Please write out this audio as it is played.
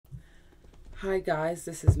Hi guys,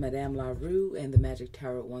 this is Madame LaRoue and the Magic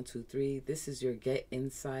Tarot 123. This is your get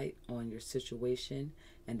insight on your situation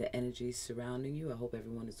and the energies surrounding you. I hope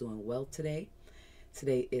everyone is doing well today.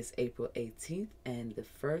 Today is April 18th and the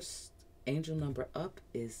first angel number up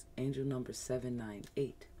is angel number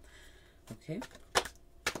 798. Okay,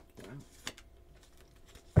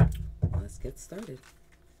 wow. Let's get started.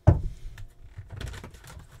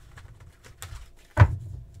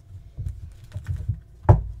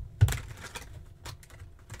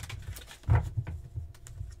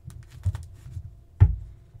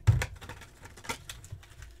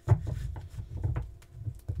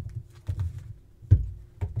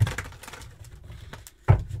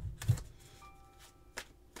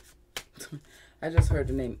 I just heard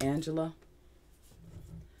the name Angela.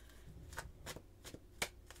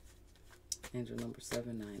 Angel number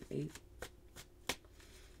 798.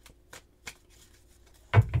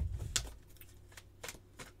 All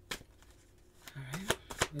right.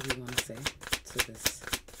 What do you want to say to this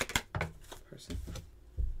person?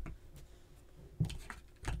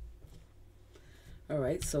 All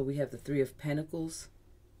right. So we have the Three of Pentacles.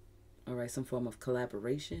 All right. Some form of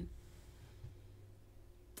collaboration.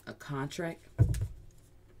 A contract.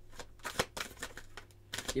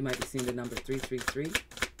 You might be seeing the number 333.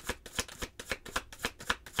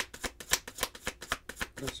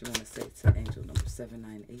 What you want to say to angel number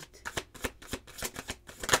 798?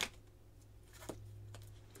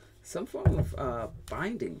 Some form of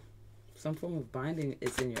binding. Some form of binding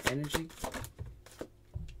is in your energy.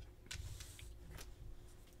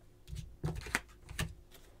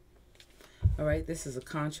 All right, this is a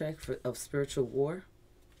contract of spiritual war.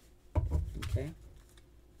 Okay.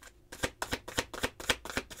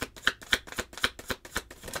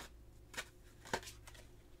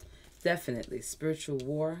 Definitely spiritual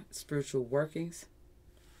war, spiritual workings.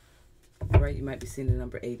 All right, you might be seeing the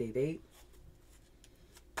number 888.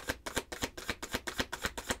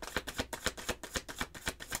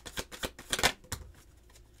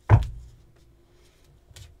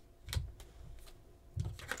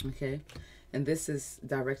 Okay, and this is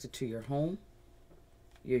directed to your home,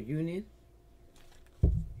 your union,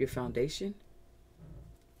 your foundation.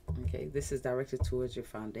 Okay, this is directed towards your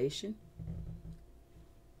foundation.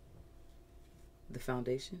 The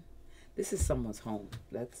foundation. This is someone's home.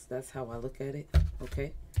 That's how I look at it.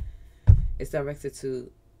 Okay, it's directed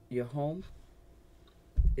to your home.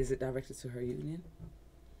 Is it directed to her union?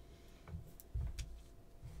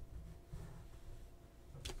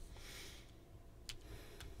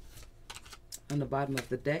 On the bottom of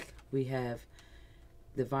the deck we have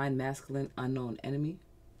divine masculine unknown enemy.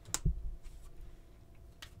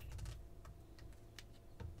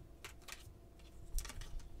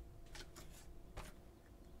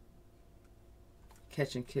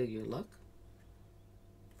 Catch and kill your luck.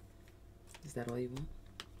 Is that all you want?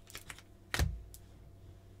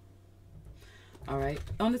 All right.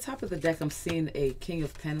 On the top of the deck, I'm seeing a King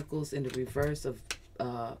of Pentacles in the reverse of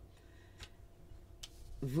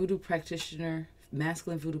voodoo practitioner,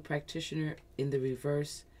 masculine voodoo practitioner in the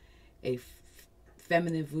reverse, a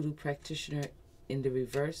feminine voodoo practitioner in the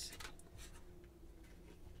reverse,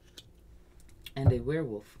 and a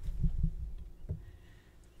werewolf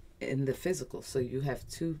in the physical. So you have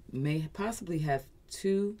two, may possibly have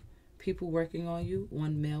two people working on you,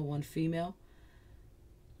 one male, one female,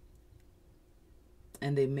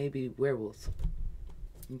 and they may be werewolves.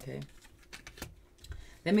 Okay,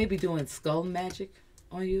 they may be doing skull magic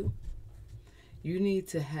on you. You need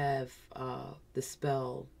to have the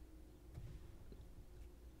spell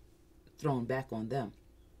thrown back on them,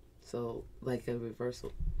 so like a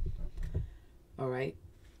reversal. All right.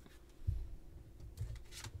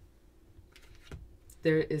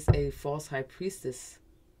 There is a false high priestess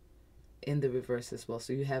in the reverse as well.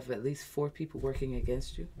 So you have at least 4 people working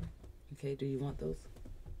against you. Okay, do you want those?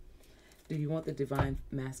 Do you want the divine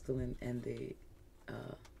masculine and the...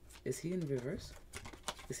 is he in the reverse?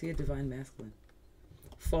 Is he a divine masculine?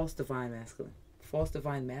 False divine masculine. False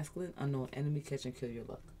divine masculine, unknown enemy, catch and kill your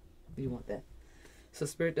luck. You want that. So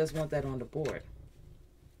Spirit does want that on the board.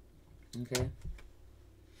 Okay.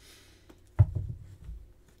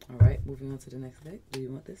 All right, moving on to the next deck. Do you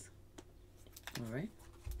want this? All right.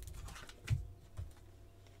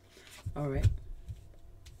 All right.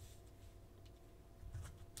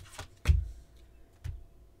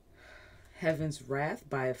 Heaven's Wrath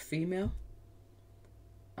by a female.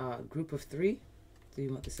 Group of 3. Do you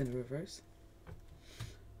want this in the reverse?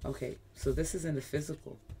 Okay, so this is in the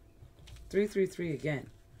physical. 333 again.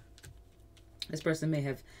 This person may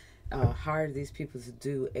have hired these people to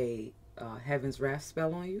do a Heaven's Wrath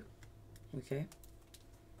spell on you. Okay,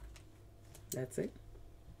 that's it.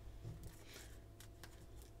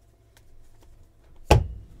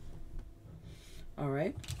 All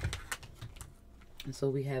right. And so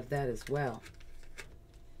we have that as well.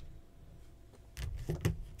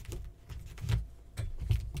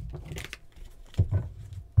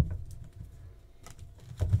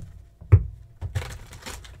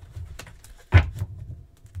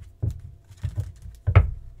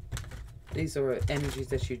 These are energies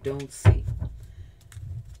that you don't see.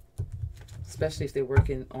 Especially if they're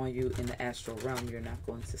working on you in the astral realm, you're not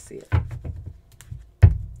going to see it.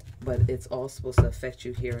 But it's all supposed to affect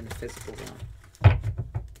you here in the physical realm.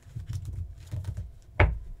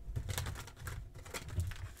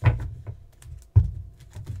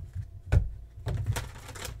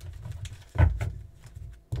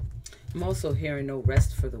 I'm also hearing no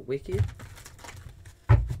rest for the wicked.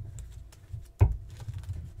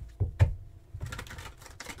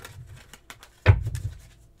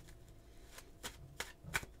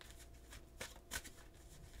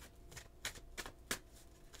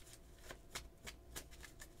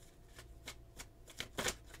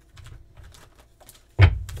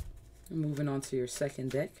 Moving on to your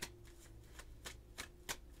second deck.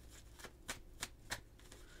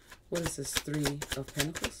 What is this? 3 of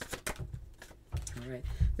Pentacles. All right.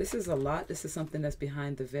 This is a lot. This is something that's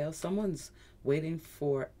behind the veil. Someone's waiting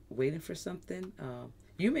for something.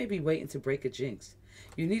 You may be waiting to break a jinx.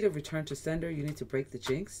 You need a return to sender. You need to break the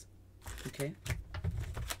jinx. Okay.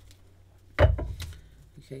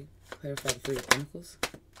 Okay. Clarify the 3 of Pentacles.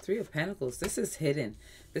 3 of Pentacles. This is hidden.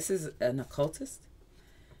 This is an occultist.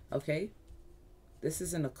 Okay, this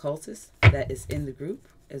is an occultist that is in the group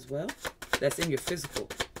as well. That's in your physical.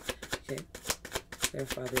 Okay,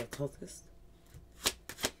 clarify the occultist.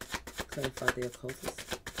 Clarify the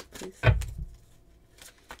occultist, please.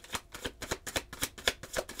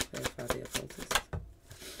 Clarify the occultist.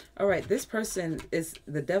 All right, this person is,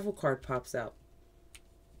 the devil card pops out.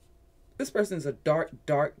 This person is a dark,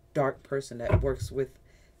 dark, dark person that works with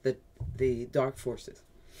the dark forces.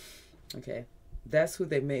 Okay. That's who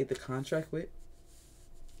they made the contract with.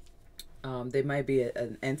 They might be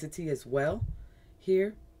an entity as well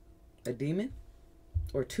here, a demon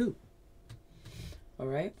or 2. All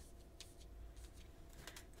right.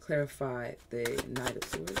 Clarify the Knight of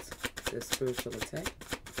Swords, the spiritual attack.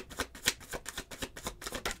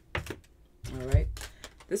 All right.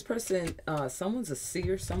 This person, someone's a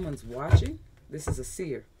seer, someone's watching. This is a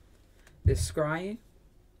seer. They're scrying.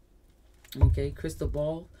 Okay, crystal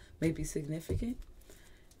ball may be significant.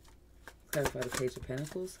 Clarify the Page of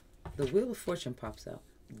Pentacles. The Wheel of Fortune pops out.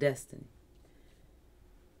 Destiny.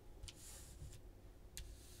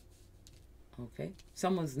 Okay.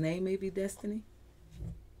 Someone's name may be Destiny.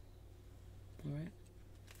 All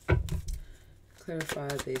right. Clarify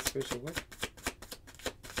the spiritual work.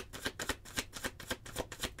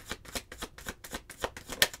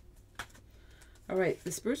 All right.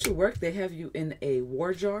 The spiritual work, they have you in a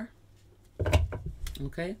war jar.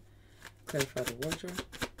 Okay. Clarify the war jar.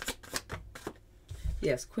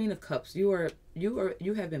 Yes, Queen of Cups. You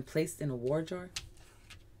have been placed in a war jar.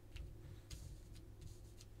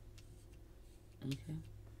 Okay.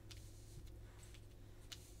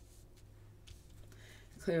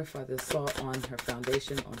 Clarify the assault on her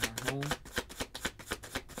foundation, on her home.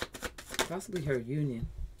 Possibly her union.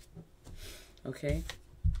 Okay.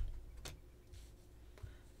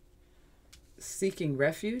 Seeking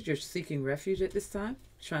refuge. You're seeking refuge at this time.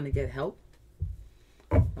 Trying to get help.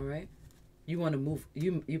 All right. You want to move.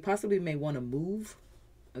 You possibly may want to move.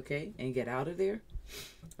 Okay. And get out of there.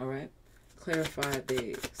 All right. Clarify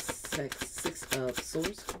the 6 of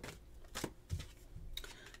Swords.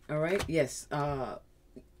 All right. Yes.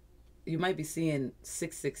 You might be seeing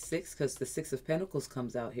 666 because the 6 of Pentacles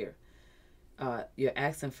comes out here. You're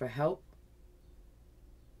asking for help.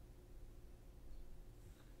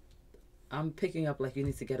 I'm picking up like you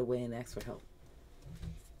need to get away and ask for help.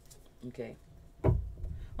 Okay.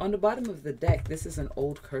 On the bottom of the deck, this is an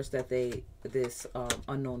old curse that this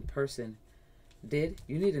unknown person did.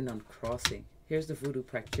 You need an uncrossing. Here's the voodoo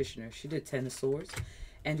practitioner. She did 10 of Swords.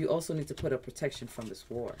 And you also need to put up protection from this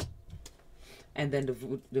war. And then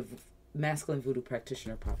the masculine voodoo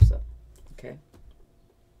practitioner pops up. Okay.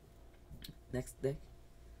 Next deck.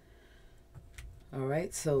 All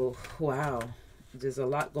right. So, wow. There's a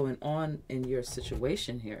lot going on in your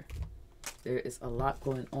situation here. There is a lot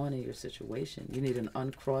going on in your situation. You need an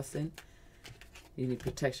uncrossing. You need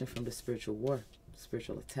protection from the spiritual war,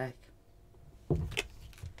 spiritual attack.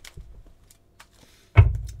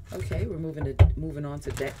 Okay, we're moving on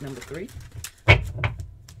to deck number 3.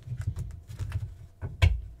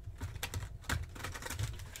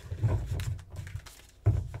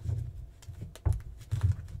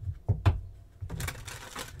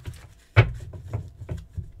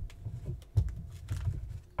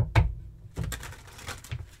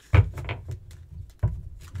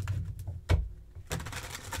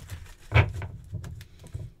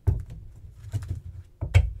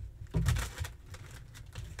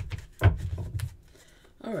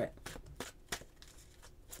 All right.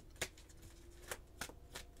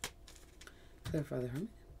 Clarify the Hermit.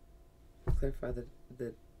 Clarify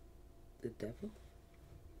the Devil.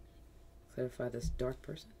 Clarify this dark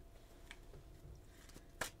person.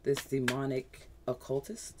 This demonic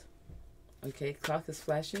occultist. Okay, clock is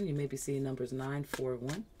flashing. You may be seeing numbers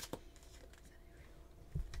 941,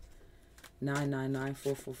 999,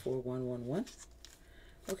 444, 111.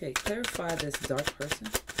 Okay, clarify this dark person.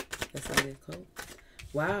 That's how they code.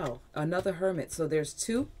 Wow, another hermit. So there's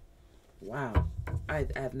two. Wow,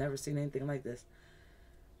 I've never seen anything like this.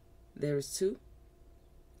 There's two.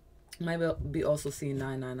 Might be also seeing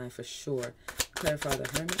 999 for sure. Clarify the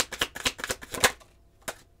hermit.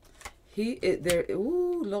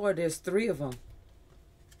 Ooh, Lord, there's three of them.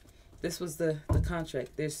 This was the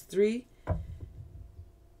contract. There's three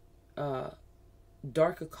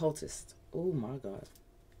dark occultists. Oh my God.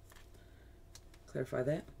 Clarify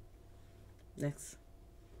that. Next.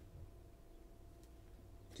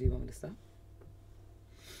 Do you want me to stop?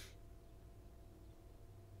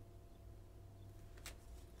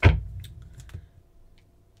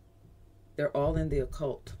 They're all in the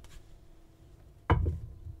occult.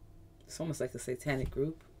 It's almost like a satanic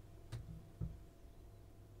group.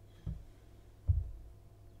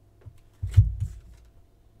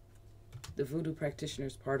 The voodoo practitioner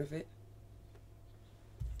is part of it.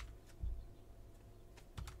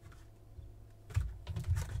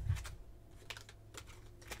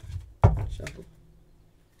 Shuffle.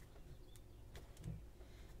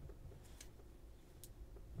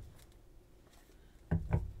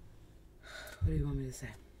 What do you want me to say?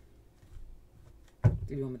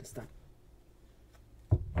 Do you want me to stop?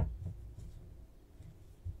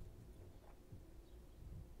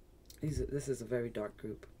 This is a very dark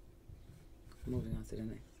group. Moving on to the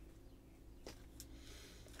next.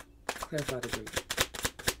 Clarify the group.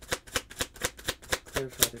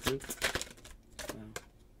 Clarify the group.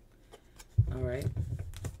 Wow. All right.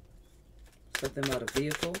 Something about a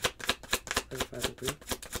vehicle. Clarify the group.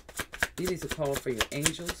 You need to call for your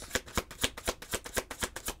angels.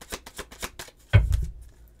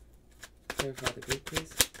 Clarify the group,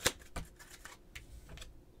 please.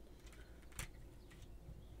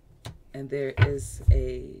 And there is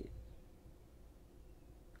a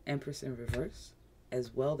Empress in reverse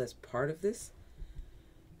as well. That's part of this.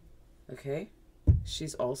 Okay.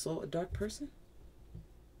 She's also a dark person.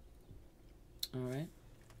 All right.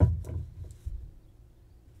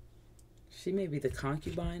 She may be the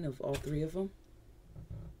concubine of all three of them.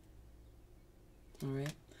 All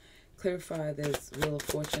right. Clarify there's Wheel of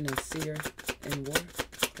Fortune and Seer in war.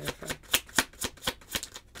 Clarify.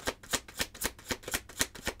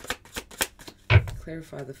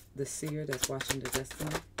 Clarify the seer that's watching the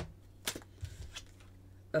destiny.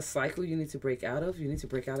 A cycle you need to break out of. You need to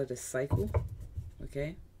break out of this cycle.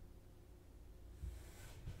 Okay.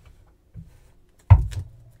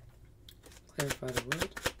 Clarify the word.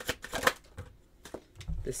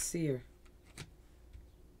 The seer.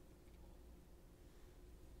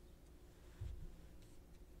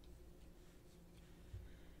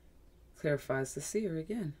 Clarifies the seer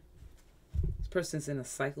again. This person's in a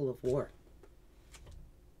cycle of war.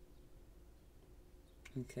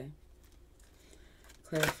 Okay.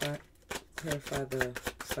 Clarify the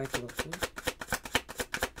cycle of war.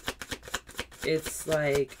 It's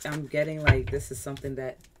like, I'm getting like this is something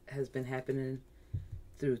that has been happening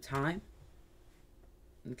through time.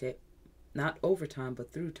 Okay. Not over time,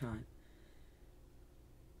 but through time.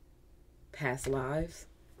 Past lives.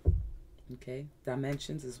 Okay.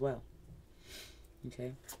 Dimensions as well.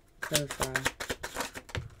 Okay. Clarify.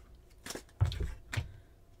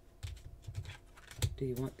 Do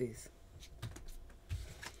you want these?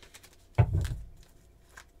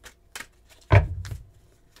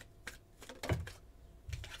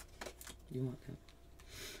 You want them?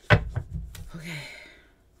 Okay.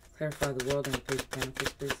 Clarify the world and the Page of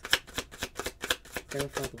Pentacles, please.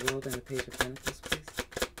 Clarify the world and the Page of Pentacles, please.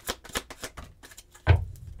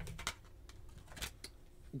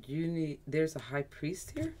 There's a high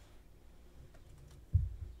priest here.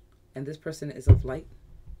 And this person is of light.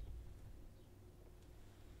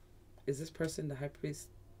 Is this person the high priest?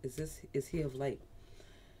 Is he of light?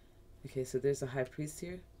 Okay, so there's a high priest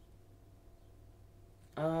here.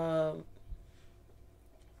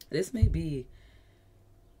 This may be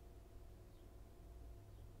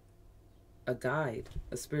a guide,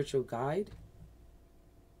 a spiritual guide.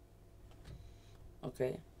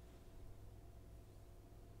 Okay.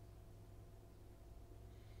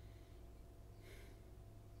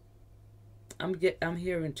 I'm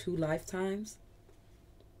hearing 2 lifetimes.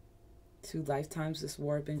 2 lifetimes this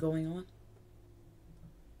war has been going on.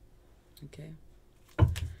 Okay.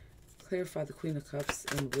 Clarify the Queen of Cups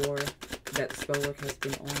in war that the spell work has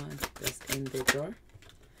been on. That's in the jar.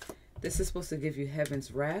 This is supposed to give you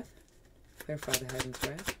Heaven's Wrath. Clarify the Heaven's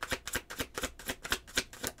Wrath.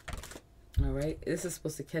 Alright. This is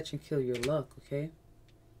supposed to catch and kill your luck, okay?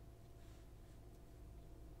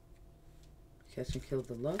 Catch and kill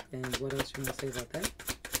the luck. And what else you want to say about that?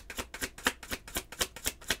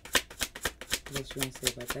 What else you want to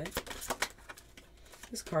say about that?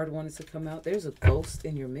 This card wanted to come out. There's a ghost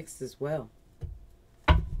in your mix as well.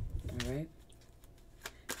 Alright.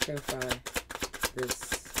 Clarify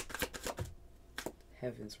this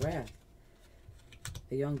Heaven's Wrath.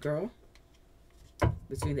 A young girl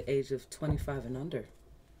between the age of 25 and under.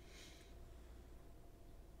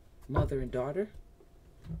 Mother and daughter.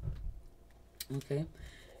 Okay.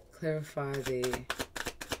 Clarify the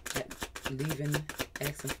leaving,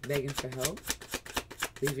 asking, begging for help.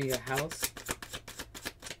 Leaving your house.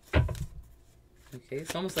 Okay.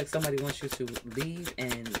 It's almost like somebody wants you to leave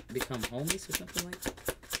and become homeless or something like that.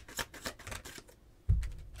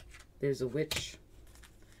 There's a witch.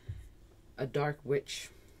 A dark witch.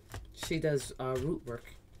 She does root work.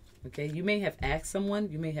 Okay. You may have asked someone.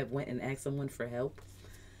 You may have went and asked someone for help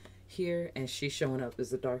here. And she's showing up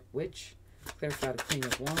as a dark witch. Clarify the Queen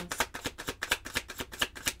of Wands.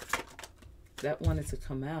 That wanted to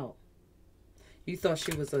come out. You thought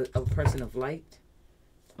she was a person of light.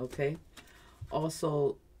 Okay.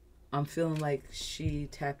 Also, I'm feeling like she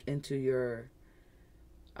tapped into your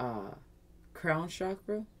crown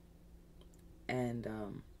chakra. And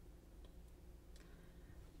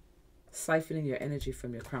siphoning your energy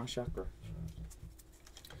from your crown chakra.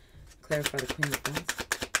 Clarify the Queen of Wands.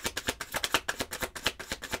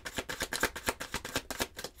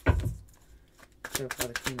 Clarify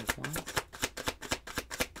the Queen of Wands.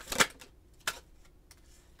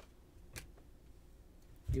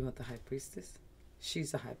 You want the High Priestess?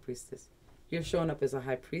 She's a High Priestess. You're showing up as a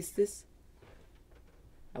High Priestess.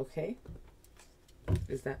 Okay.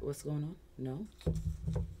 Is that what's going on? No.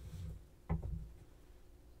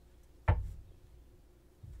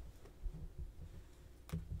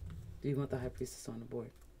 Do you want the High Priestess on the board?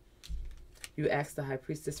 You asked the High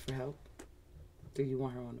Priestess for help. Do you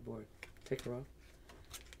want her on the board? Take her off.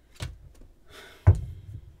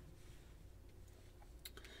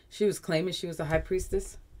 She was claiming she was a High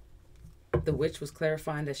Priestess. The witch was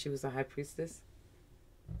clarifying that she was a High Priestess.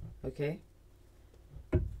 Okay.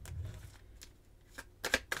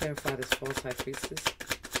 Clarify this false High Priestess.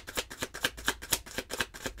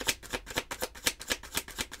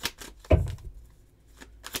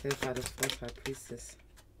 Clarify this false High Priestess.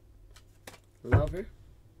 Lover.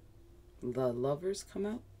 The lovers come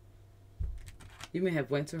out. You may have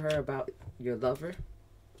went to her about your lover.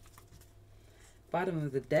 Bottom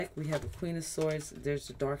of the deck, we have a Queen of Swords. There's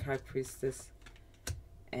the Dark High Priestess.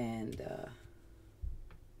 And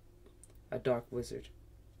a Dark Wizard.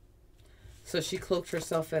 So she cloaked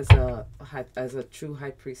herself as a true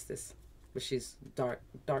High Priestess. But she's dark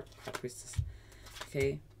High Priestess.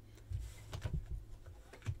 Okay.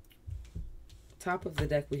 Top of the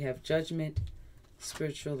deck, we have Judgment,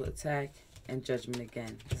 Spiritual Attack, and Judgment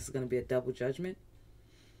again. This is going to be a double judgment.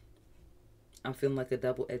 I'm feeling like a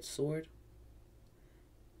double-edged sword.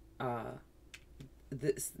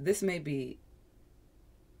 This may be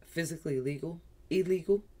physically illegal,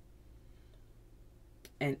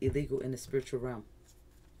 and illegal in the spiritual realm.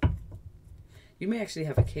 You may actually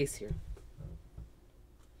have a case here.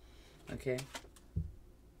 Okay.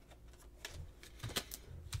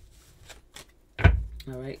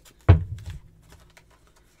 All right.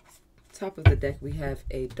 Top of the deck, we have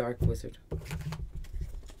a Dark Wizard.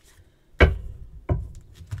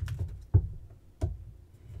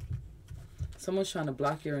 Someone's trying to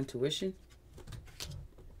block your intuition.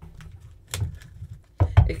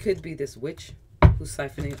 It could be this witch who's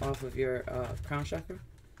siphoning off of your crown chakra.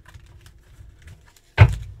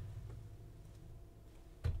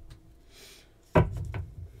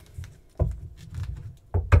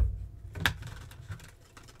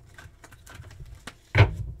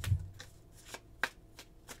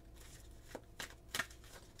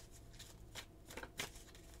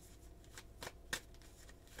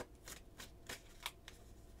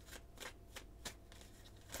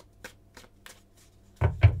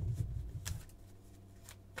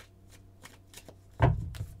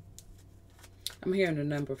 I'm hearing the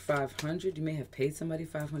number 500. You may have paid somebody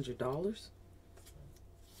 $500.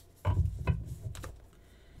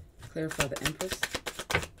 Clarify the Empress.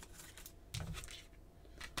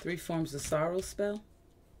 3 forms of sorrow spell.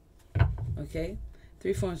 Okay.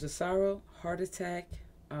 3 forms of sorrow, heart attack,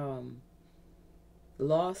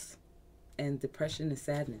 loss, and depression and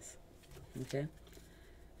sadness. Okay.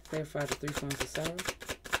 Clarify the 3 forms of sorrow.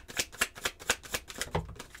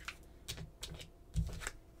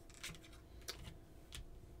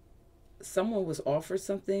 Someone was offered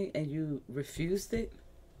something and you refused it?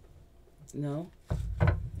 No.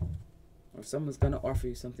 Or someone's going to offer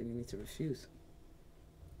you something you need to refuse.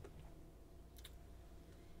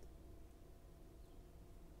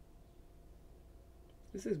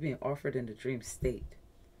 This is being offered in the dream state.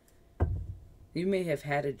 You may have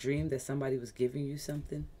had a dream that somebody was giving you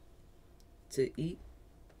something to eat,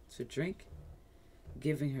 to drink,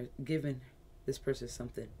 giving this person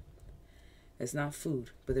something. It's not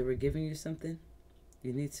food, but they were giving you something.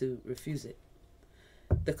 You need to refuse it.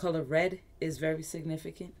 The color red is very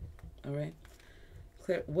significant. All right.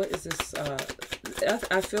 Claire, what is this?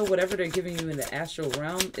 I feel whatever they're giving you in the astral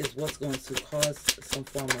realm is what's going to cause some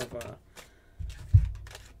form of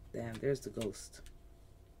damn, there's the ghost.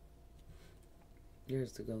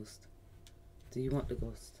 There's the ghost. Do you want the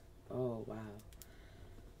ghost? Oh, wow.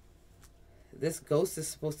 This ghost is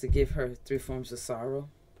supposed to give her 3 forms of sorrow.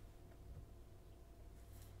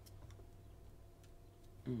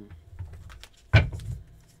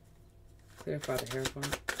 Clarify the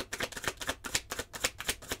Hierophant.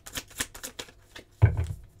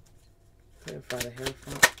 Clarify the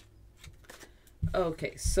Hierophant.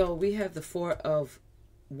 Okay, so we have the 4 of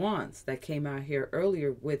Wands that came out here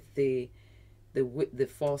earlier with the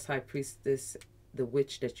false high priestess, the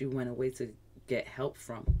witch that you went away to get help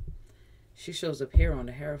from. She shows up here on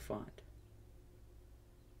the Hierophant.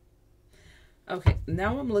 Okay,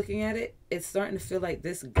 now I'm looking at it. It's starting to feel like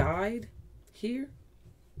this guide here,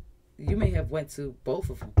 you may have went to both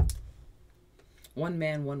of them. One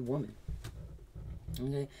man, one woman.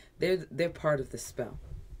 Okay, they're part of the spell.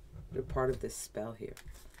 They're part of this spell here.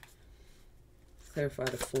 Clarify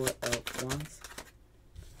the 4 of Wands.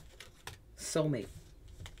 Soulmate.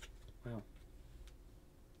 Wow.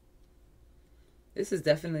 This is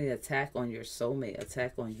definitely an attack on your soulmate,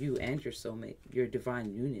 attack on you and your soulmate, your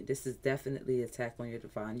divine union. This is definitely an attack on your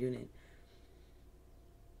divine union,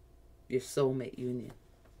 your soulmate union.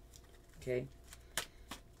 Okay.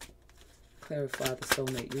 Clarify the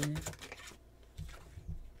soulmate union.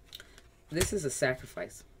 This is a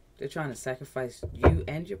sacrifice. They're trying to sacrifice you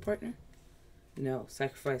and your partner. No,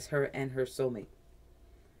 sacrifice her and her soulmate.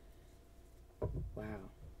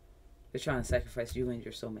 Wow. They're trying to sacrifice you and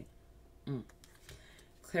your soulmate.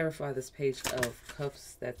 Clarify this Page of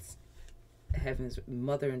Cups. That's Heaven's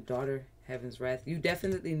mother and daughter, Heaven's wrath. You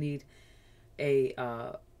definitely need a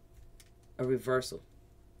reversal.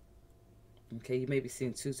 Okay, you may be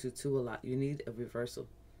seeing 222 a lot. You need a reversal.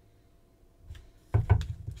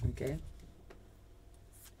 Okay.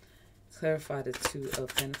 Clarify the 2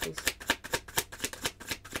 of Pentacles.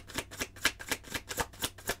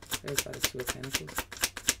 Clarify the 2 of Pentacles.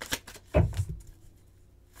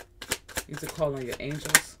 You need to call on your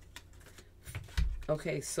angels.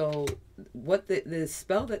 Okay, so what the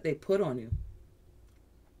spell that they put on you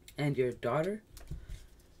and your daughter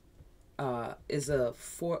is a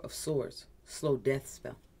 4 of Swords, slow death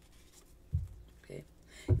spell. Okay,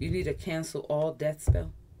 you need to cancel all death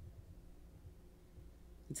spell.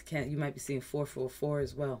 You might be seeing 444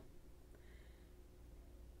 as well.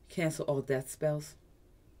 Cancel all death spells.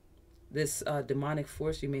 This demonic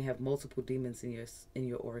force, you may have multiple demons in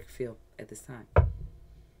your auric field at this time.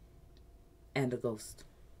 And a ghost.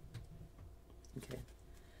 Okay.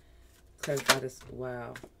 Clarify this.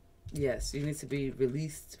 Wow. Yes, you need to be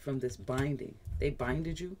released from this binding. They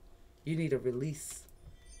binded you. You need a release.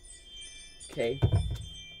 Okay.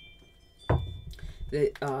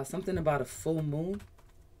 Something about a full moon.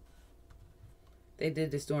 They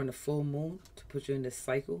did this during the full moon to put you in this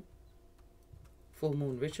cycle. Full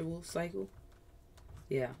moon ritual cycle.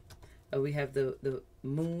 Yeah. We have the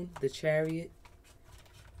moon, the chariot.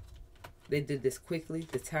 They did this quickly.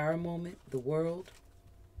 The Tower moment, the world.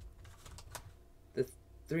 The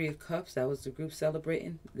 3 of Cups, that was the group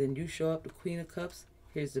celebrating. Then you show up, the Queen of Cups.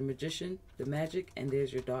 Here's the Magician, the magic, and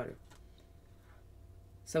there's your daughter.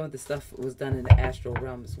 Some of the stuff was done in the astral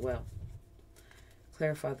realm as well.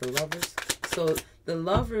 Clarify the Lovers. So the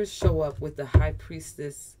Lovers show up with the High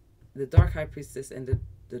Priestess, the Dark High Priestess, and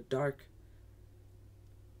the Dark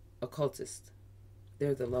Occultist.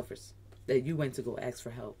 They're the Lovers that you went to go ask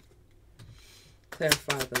for help.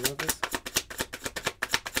 Clarify the Lovers.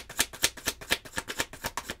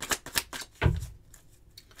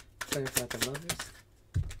 Clarify the Lovers.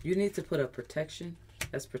 You need to put a protection.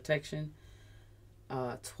 That's protection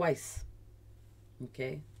twice.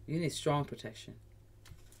 Okay? You need strong protection.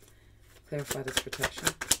 Clarify this protection.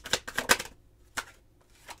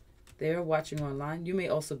 They're watching online. You may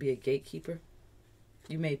also be a gatekeeper.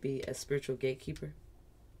 You may be a spiritual gatekeeper.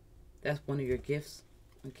 That's one of your gifts.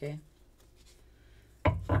 Okay.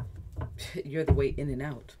 You're the way in and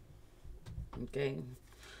out. Okay.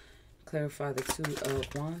 Clarify the Two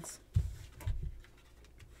of Wands.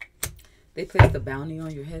 They placed a bounty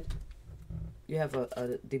on your head. You have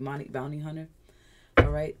a demonic bounty hunter. All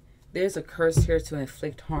right. There's a curse here to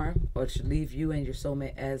inflict harm or to leave you and your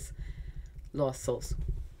soulmate as lost souls.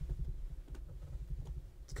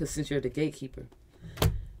 Because since you're the gatekeeper,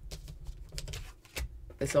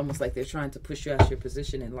 it's almost like they're trying to push you out your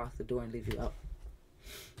position and lock the door and leave you out.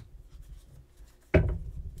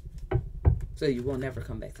 So you will never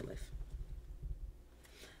come back to life.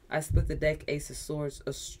 I split the deck, Ace of Swords,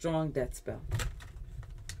 a strong death spell.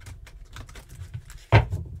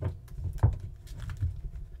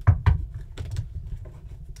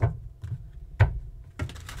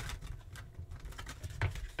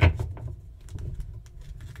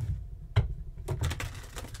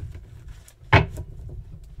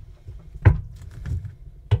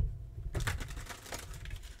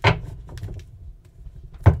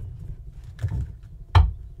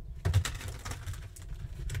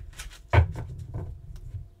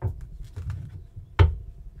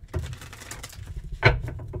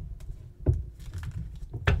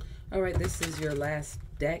 All right, this is your last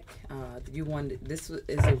deck. This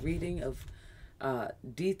is a reading of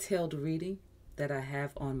detailed reading that I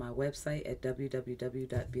have on my website at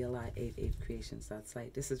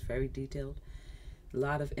www.Bli88Creations.site. This is very detailed. A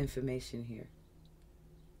lot of information here.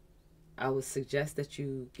 I would suggest that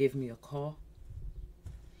you give me a call.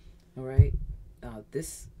 All right.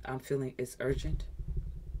 This I'm feeling is urgent.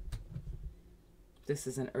 This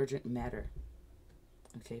is an urgent matter.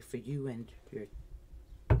 Okay, for you and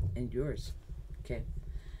yours. Okay.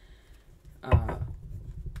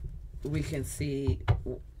 We can see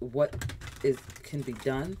what can be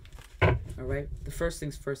done. All right. The first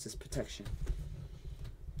things first is protection.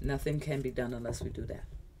 Nothing can be done unless we do that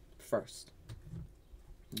first.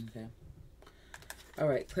 Okay. All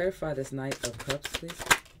right. Clarify this Knight of Cups, please.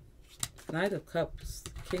 Knight of Cups,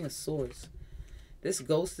 King of Swords. This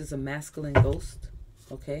ghost is a masculine ghost.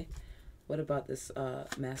 Okay. What about this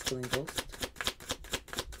masculine ghost?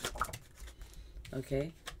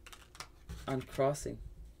 Okay. Uncrossing.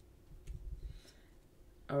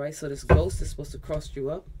 All right. So this ghost is supposed to cross you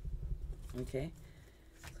up. Okay.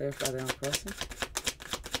 Clarify the uncrossing.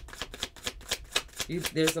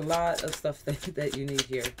 There's a lot of stuff that you need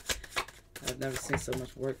here. I've never seen so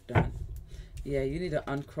much work done. Yeah, you need to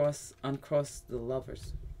uncross the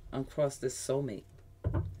lovers. Uncross this soulmate.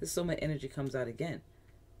 This soulmate energy comes out again.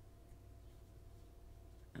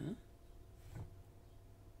 Huh?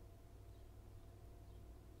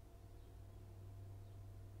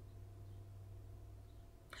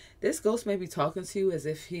 This ghost may be talking to you as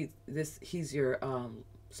if he's your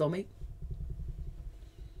soulmate.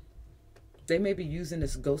 They may be using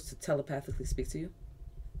this ghost to telepathically speak to you.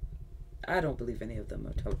 I don't believe any of them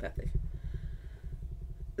are telepathic.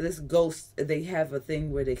 This ghost, they have a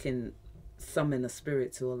thing where they can summon a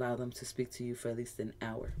spirit to allow them to speak to you for at least an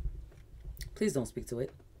hour. Please don't speak to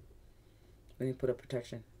it when you put up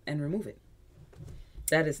protection, and remove it.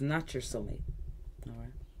 That is not your soulmate. All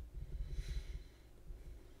right.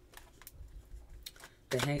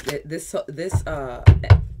 This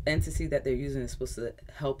entity that they're using is supposed to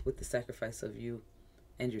help with the sacrifice of you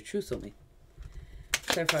and your true soulmate.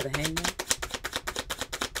 Clarify the Hangman.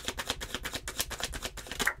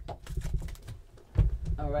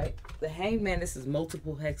 All right. The Hangman, this is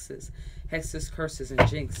multiple hexes. Hexes, curses, and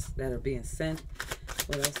jinx that are being sent.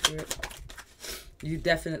 What else, Spirit? You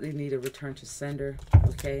definitely need a return to sender,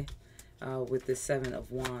 okay? With this Seven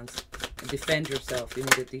of Wands. Defend yourself. You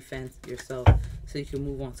need to defend yourself so you can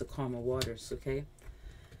move on to calmer waters, okay?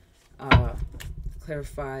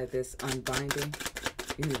 Clarify this unbinding.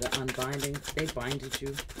 You need an unbinding. They binded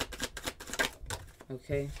you.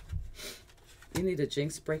 Okay. You need a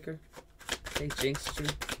jinx breaker. They jinxed you.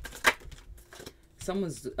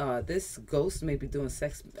 Someone's, this ghost may be doing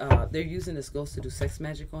sex. They're using this ghost to do sex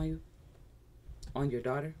magic on you. On your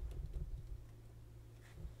daughter.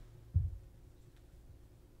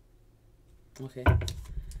 Okay.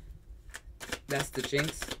 That's the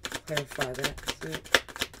jinx. Clarify that. That's it.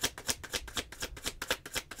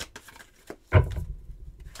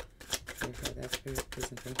 That spirit,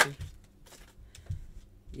 please and thank you.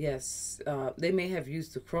 Yes, they may have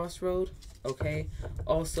used the crossroad. Okay.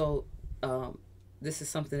 Also, this is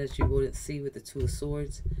something that you wouldn't see with the Two of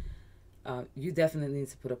Swords. You definitely need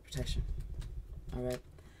to put up protection. All right.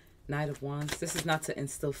 Knight of Wands. This is not to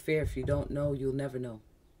instill fear. If you don't know, you'll never know.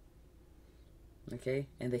 Okay.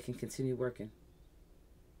 And they can continue working.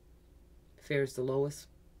 Fear is the lowest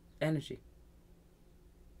energy.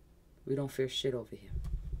 We don't fear shit over here.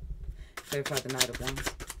 Clarify the Knight of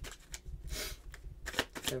Wands.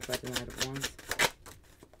 Clarify the Knight of Wands.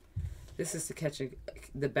 This is to catch and,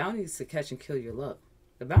 the bounty is to catch and kill your love.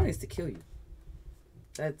 The bounty is to kill you.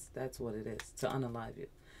 That's what it is, to unalive you.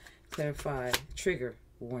 Clarify, trigger,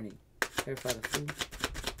 warning. Clarify the Fool.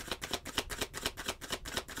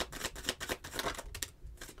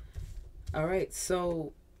 All right,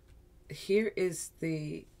 so here is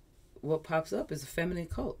what pops up is a feminine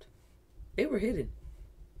cult. They were hidden.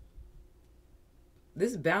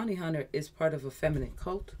 This bounty hunter is part of a feminine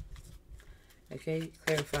cult. Okay,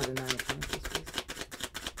 clarify the Nine of Pentacles, please.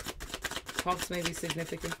 Hawks may be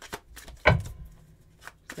significant.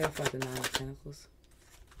 Clarify the Nine of Pentacles.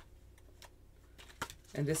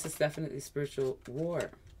 And this is definitely spiritual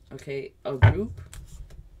war. Okay, a group.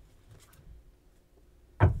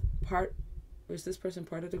 Is this person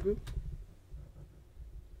part of the group?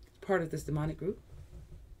 Part of this demonic group?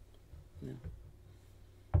 No.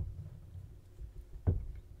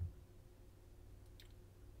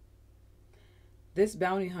 This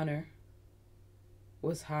bounty hunter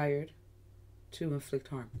was hired to inflict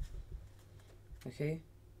harm. Okay?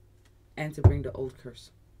 And to bring the old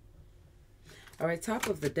curse. All right, top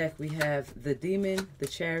of the deck, we have the Demon, the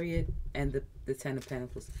Chariot, and the Ten of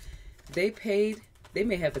Pentacles. They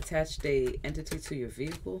may have attached a entity to your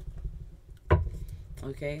vehicle.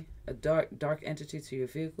 Okay? A dark entity to your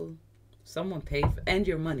vehicle. Someone paid for, and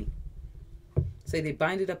your money. Say they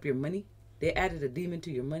binded up your money. They added a demon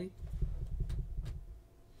to your money.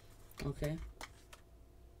 Okay?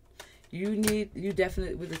 You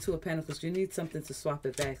definitely, with the Two of Pentacles, you need something to swap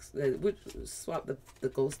it back. Swap the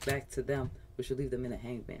ghost back to them, which will leave them in a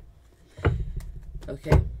hangman.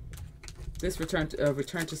 Okay? This return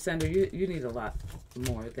to sender, you need a lot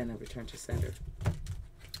more than a return to sender.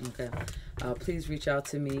 Okay. Please reach out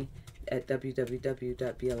to me at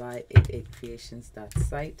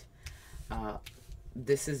www.Bli88Creations.site.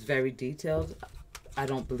 This is very detailed. I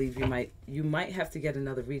don't believe you might have to get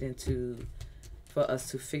another reading for us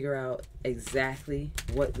to figure out exactly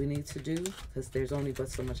what we need to do, because there's only but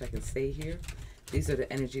so much I can say here. These are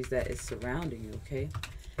the energies that is surrounding you, okay?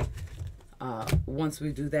 Once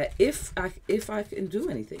we do that, if I can do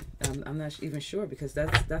anything, I'm not even sure, because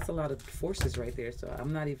that's a lot of forces right there. So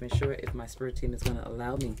I'm not even sure if my spirit team is going to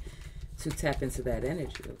allow me to tap into that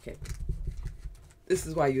energy. Okay, this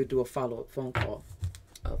is why you do a follow-up phone call,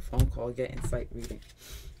 get insight reading.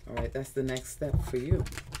 All right, that's the next step for you,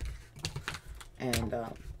 and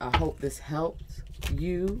I hope this helped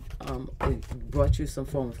you. It brought you some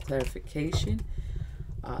form of clarification.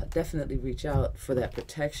 Definitely reach out for that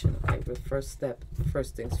protection. Okay, but first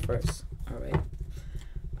things first. All right.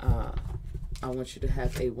 I want you to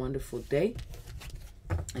have a wonderful day,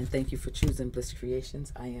 and thank you for choosing Bliss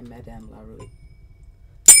Creations. I am Madame LaRoue.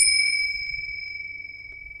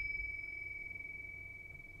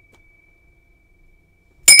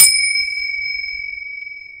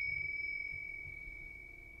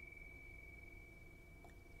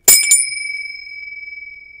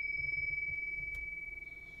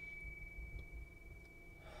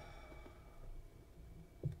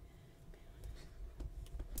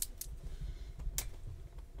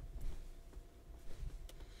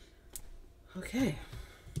 Okay.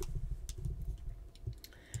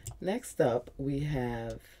 Next up, we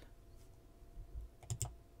have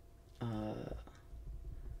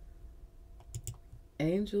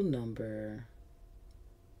angel number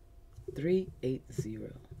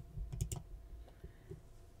 380.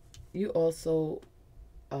 You also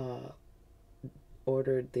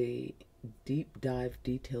ordered the deep dive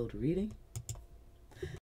detailed reading.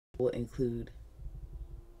 Will include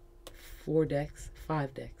 5 decks.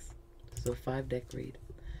 So 5-deck read.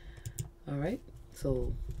 All right.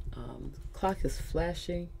 So clock is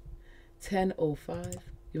flashing 10:05.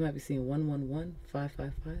 You might be seeing 111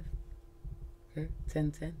 555. Okay,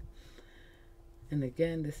 1010. And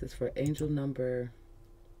again, this is for angel number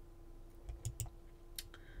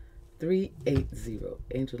 380.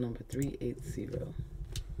 Angel number 380.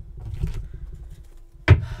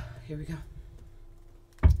 Here we go.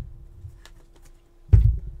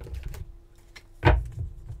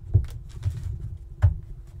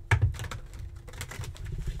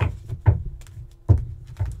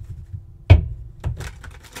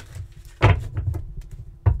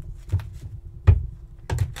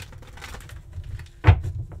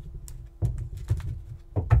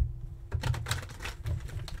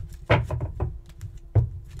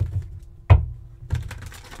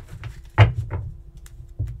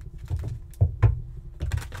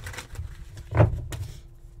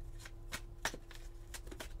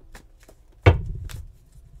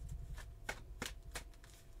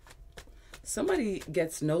 Somebody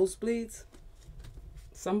gets nosebleeds.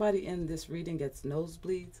 Somebody in this reading gets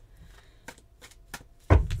nosebleeds.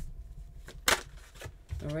 All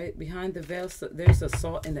right, behind the veil, so there's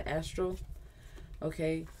assault in the astral.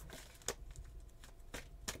 Okay.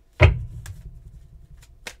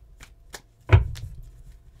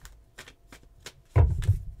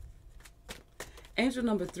 Angel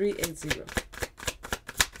number 380.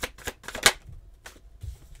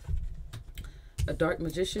 A dark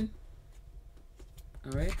magician.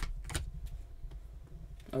 All right.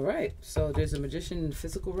 All right. So there's a magician in the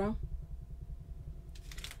physical realm.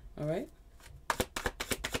 All right.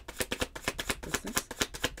 What's this?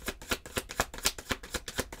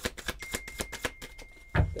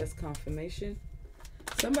 That's confirmation.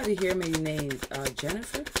 Somebody here may be named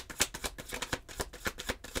Jennifer.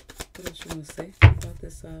 What else you want to say about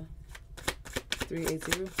this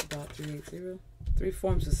 380? About 380. 3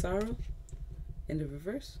 forms of sorrow in the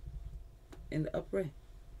reverse, in the upright.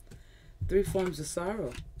 3 forms of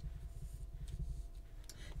sorrow.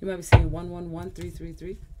 You might be saying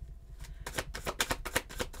 111333.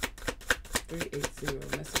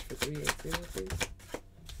 380. Message for 380, please.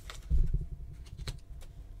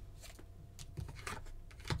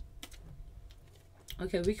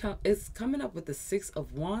 Okay, it's coming up with the 6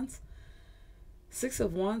 of Wands. 6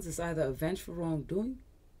 of Wands is either a vengeful wrongdoing.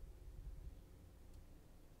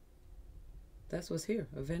 That's what's here,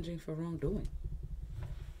 avenging for wrongdoing.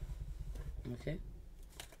 Okay.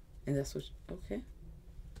 And that's what, okay.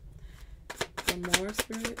 One more,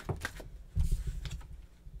 Spirit.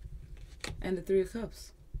 And the 3 of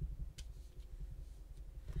Cups.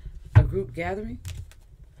 A group gathering.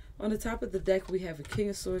 On the top of the deck, we have a King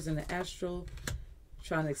of Swords in the astral,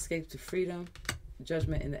 trying to escape to freedom.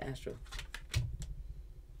 Judgment in the astral.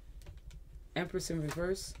 Empress in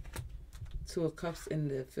reverse. 2 of Cups in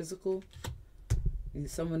the physical.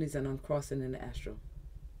 Someone needs an uncrossing in the astral.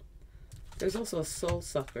 There's also a soul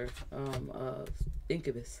sucker,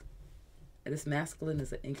 incubus. And this masculine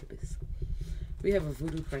is an incubus. We have a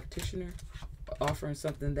voodoo practitioner offering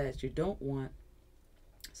something that you don't want,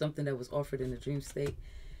 something that was offered in the dream state,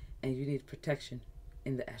 and you need protection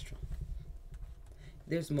in the astral.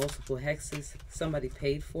 There's multiple hexes somebody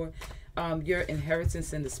paid for. Your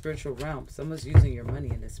inheritance in the spiritual realm. Someone's using your money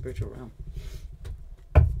in the spiritual realm.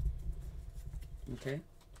 Okay?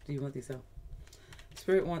 Do you want these out?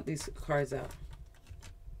 Spirit want these cards out.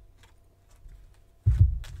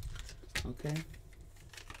 Okay?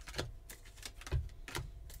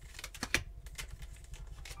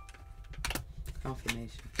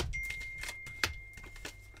 Confirmation.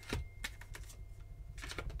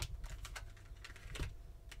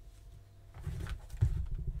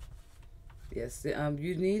 Yes,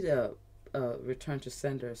 you need a return to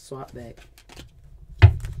sender, swap back.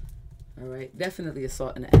 All right, definitely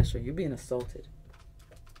assault in the astral. You're being assaulted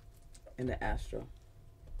in the astral.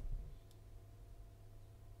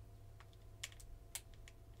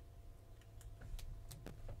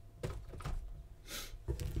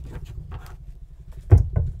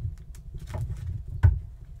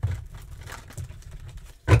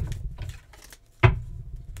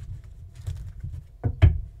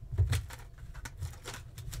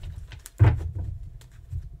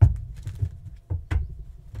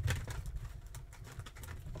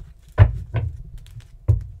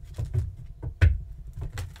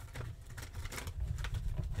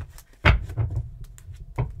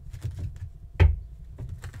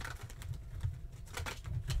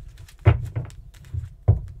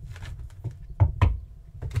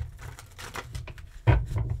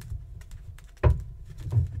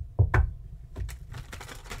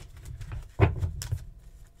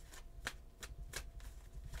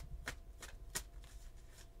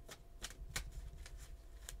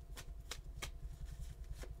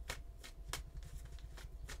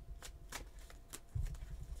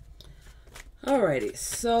 Alrighty,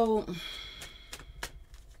 so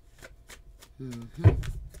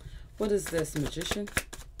what is this, magician?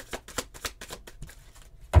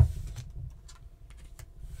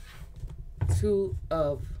 Two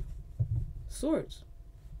of Swords.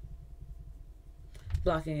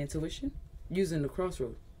 Blocking intuition, using the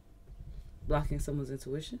crossroad. Blocking someone's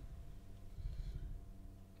intuition.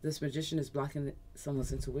 This magician is blocking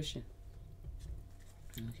someone's intuition.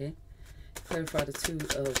 Okay. Clarify the Two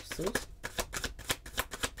of Swords.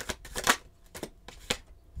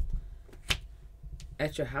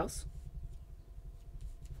 At your house.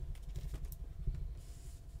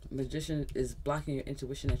 Magician is blocking your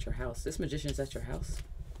intuition at your house. This magician is at your house.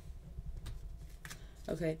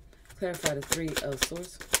 Okay. Clarify the Three of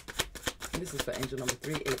Swords. And this is for angel number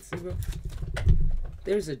 380.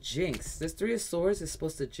 There's a jinx. This Three of Swords is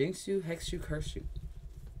supposed to jinx you, hex you, curse you.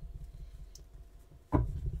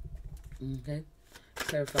 Okay.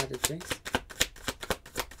 Clarify the jinx.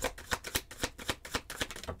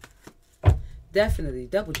 Definitely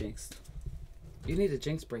double jinxed. You need a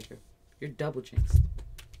jinx breaker. You're double jinxed.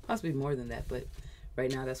 Possibly more than that, but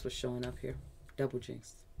right now that's what's showing up here. Double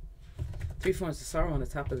jinxed. Three Forms of Sorrow on the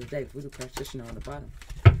top of the deck. Voodoo Practitioner on the bottom.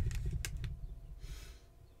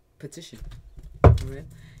 Petition. Alright.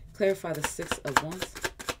 Clarify the Six of Wands.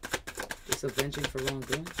 It's avenging for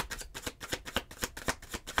wrongdoing.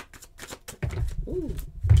 Ooh.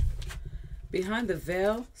 Behind the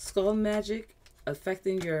veil, skull magic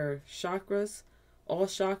affecting your chakras, all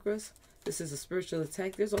chakras. This is a spiritual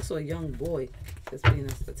attack. There's also a young boy that's being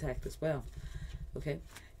attacked as well. Okay.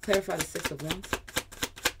 Clarify the Six of Wands.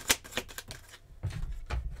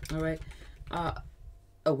 All right.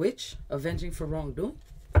 A witch avenging for wrongdoing.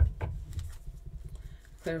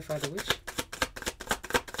 Clarify the witch.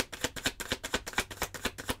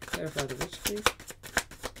 Clarify the witch, please.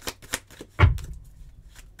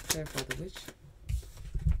 Clarify the witch.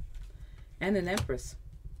 And an empress.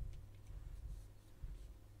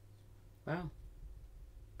 Wow.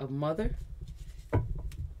 A mother.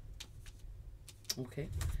 Okay.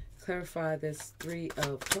 Clarify this Three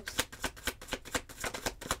of Cups.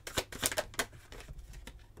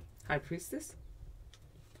 High Priestess.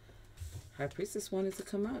 High Priestess wanted to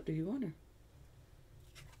come out. Do you want her?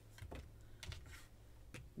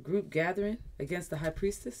 Group gathering against the High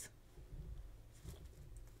Priestess.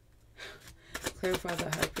 Clarify the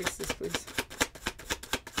High Priestess, please.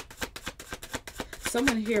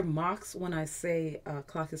 Someone here mocks when I say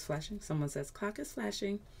clock is flashing. Someone says clock is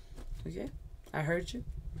flashing. Okay, I heard you.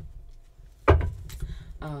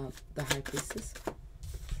 The High Priestess.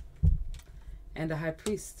 And the High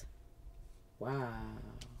Priest. Wow.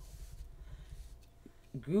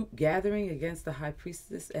 Group gathering against the High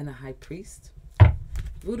Priestess and the High Priest.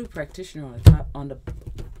 Voodoo Practitioner on the top,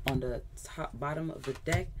 on the top bottom of the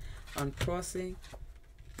deck. Uncrossing.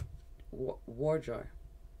 War jar.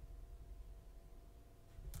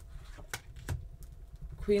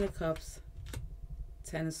 Queen of Cups.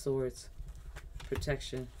 Ten of Swords.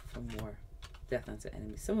 Protection from war. Death unto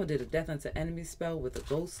enemy. Someone did a death unto enemy spell with a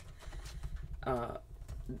ghost.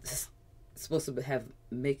 Supposed to have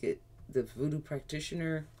make it the voodoo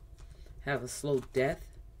practitioner have a slow death.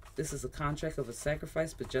 This is a contract of a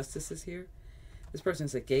sacrifice, but justice is here. This person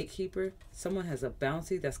is a gatekeeper. Someone has a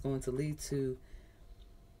bounty that's going to lead to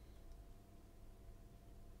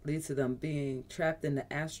them being trapped in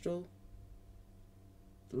the astral,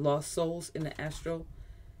 lost souls in the astral,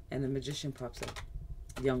 and the magician pops up.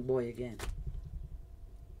 Young boy again.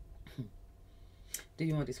 Do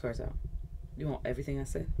you want these cards out? You want everything I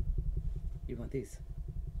said? You want these?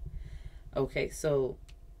 Okay, so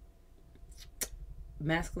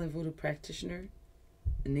masculine voodoo practitioner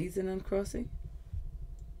needs an uncrossing.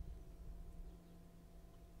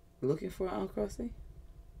 Looking for an uncrossing.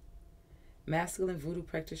 Masculine voodoo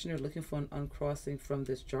practitioner looking for an uncrossing from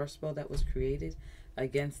this jar spell that was created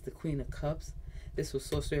against the Queen of Cups. This was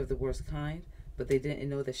sorcery of the worst kind, but they didn't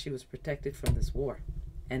know that she was protected from this war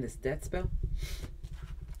and this death spell.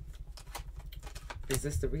 Is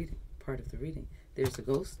this the reading? Part of the reading. There's a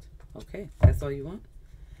ghost. Okay, that's all you want?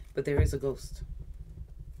 But there is a ghost.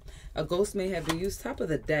 A ghost may have been used top of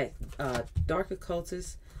the deck. Dark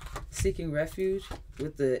occultist seeking refuge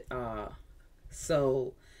with the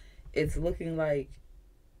so it's looking like,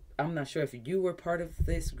 I'm not sure if you were part of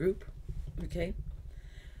this group, okay,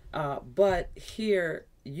 but here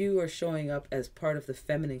you are showing up as part of the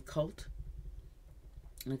feminine cult.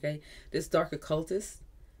 Okay, this dark occultist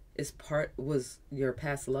was your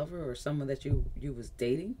past lover or someone that you was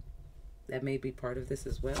dating. That may be part of this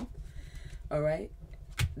as well. All right,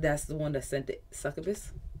 that's the one that sent the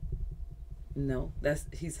succubus. No,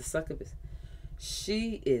 he's a succubus.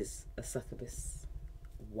 She is a succubus.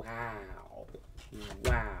 Wow.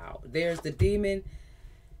 Wow. There's the demon.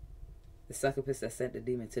 The succubus that sent the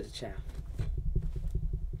demon to the child.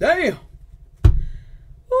 Damn.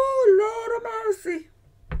 Oh, Lord of mercy.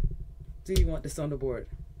 Do you want this on the board?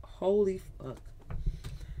 Holy fuck.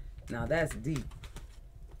 Now that's deep.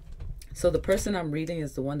 So the person I'm reading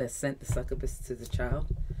is the one that sent the succubus to the child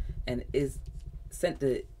and sent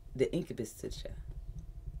the incubus to the child.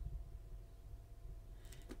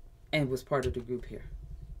 And was part of the group here.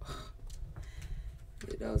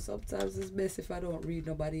 You know, sometimes it's best if I don't read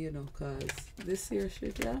nobody, you know, because this here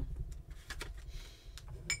shit, yeah.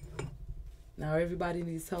 Now everybody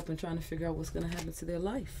needs help in trying to figure out what's going to happen to their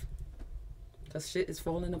life. Because shit is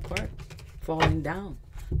falling apart, falling down.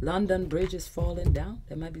 London Bridge is falling down.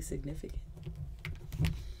 That might be significant.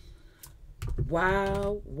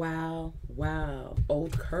 Wow, wow, wow.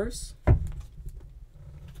 Old curse.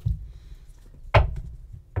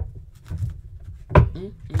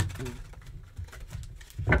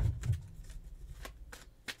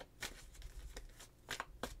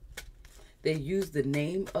 They used the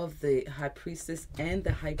name of the high priestess and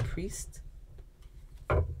the high priest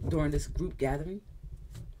during this group gathering.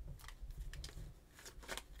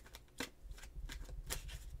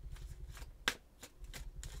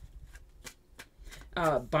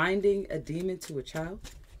 Binding a demon to a child.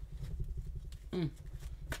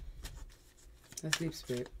 That's deep,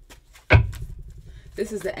 spirit.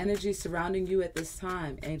 This is the energy surrounding you at this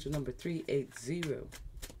time. Angel number 380.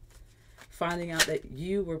 Finding out that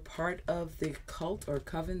you were part of the cult or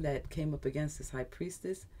coven that came up against this high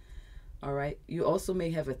priestess. All right. You also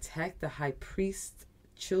may have attacked the high priest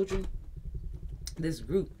children. This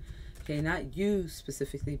group. Okay, not you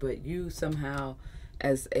specifically, but you somehow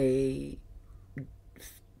as a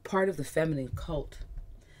part of the feminine cult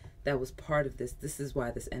that was part of this. This is why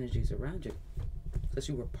this energy is around you. Because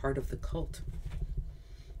you were part of the cult.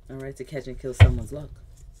 All right, to catch and kill someone's luck.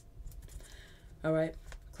 All right,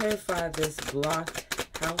 clarify this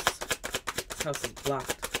blocked house. This house is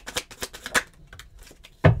blocked.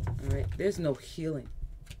 All right, there's no healing.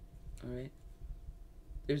 All right,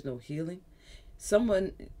 there's no healing.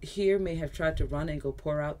 Someone here may have tried to run and go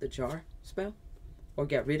pour out the jar spell or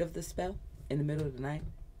get rid of the spell in the middle of the night.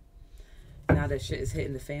 Now that shit is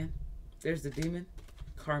hitting the fan. There's the demon.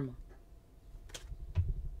 Karma.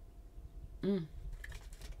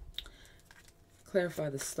 Clarify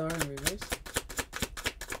the star in reverse.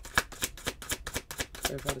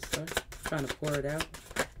 Clarify the star. Trying to pour it out.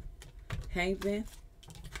 Hanged man.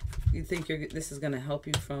 You think this is going to help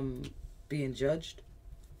you from being judged?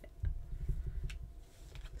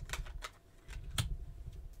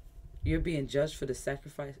 You're being judged for the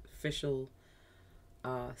sacrificial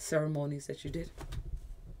ceremonies that you did.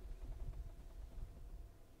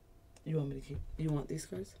 You want me to keep? You want these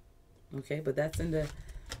cards? Okay, but that's in the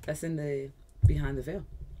behind the veil.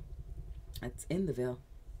 That's in the veil.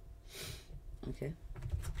 Okay.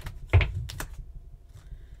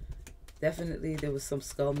 Definitely there was some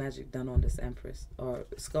skull magic done on this empress, or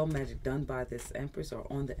skull magic done by this empress, or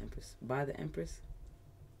on the empress, by the empress,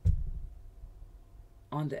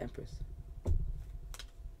 on the empress.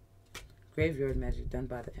 Graveyard magic done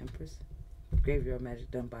by the empress. Graveyard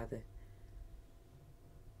magic done by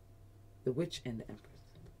the witch and the empress.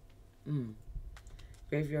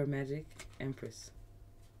 Graveyard magic, empress,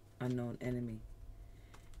 unknown enemy.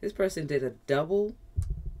 This person did a double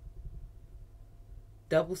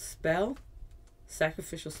spell,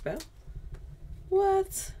 sacrificial spell.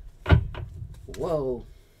 What? Whoa,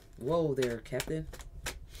 whoa there, Captain.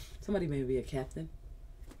 Somebody may be a captain.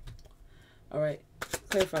 All right,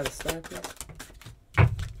 clarify the star, please.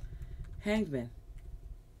 Hanged man.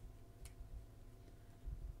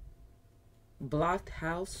 Blocked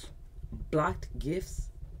house, blocked gifts,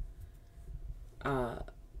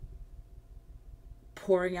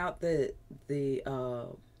 pouring out the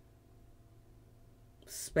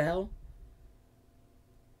spell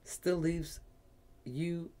still leaves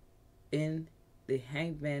you in the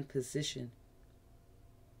hanged man position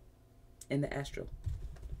in the astral.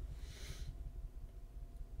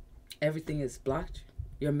 Everything is blocked.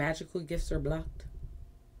 Your magical gifts are blocked.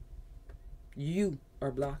 You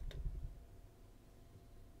are blocked.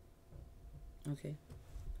 Okay,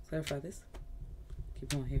 clarify this. Keep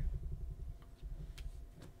going here.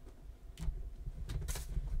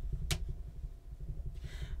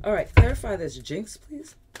 All right, clarify this jinx,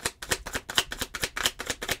 please.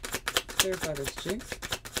 Clarify this jinx.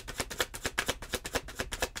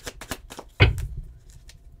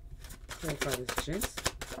 Clarify this jinx.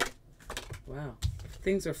 Wow,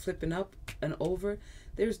 things are flipping up and over.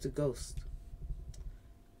 There's the ghost.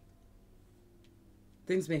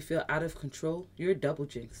 Things may feel out of control. You're double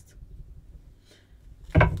jinxed.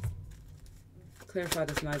 Clarify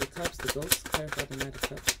this Knight of Cups, the ghost. Clarify the Knight of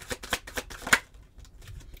Cups.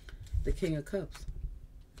 The King of Cups.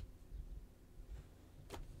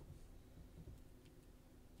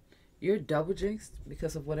 You're double jinxed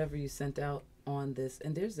because of whatever you sent out on this.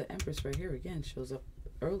 And there's the Empress right here again, shows up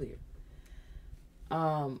earlier.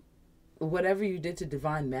 Whatever you did to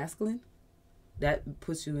Divine Masculine, that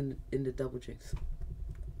puts you in the double jinx.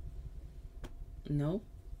 No?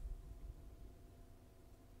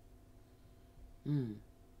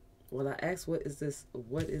 Well, I asked, what is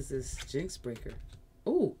this jinx breaker?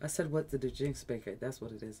 Oh, I said, what did the jinx breaker? That's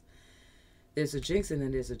what it is. There's a jinx and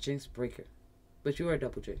then there's a jinx breaker. But you are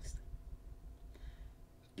double jinxed.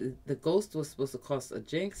 The ghost was supposed to cause a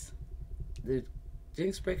jinx. The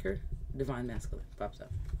jinx breaker Divine masculine pops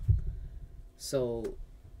up. So,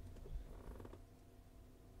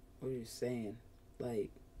 what are you saying?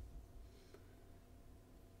 Like,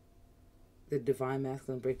 did divine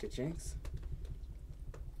masculine break the jinx?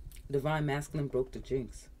 Divine masculine broke the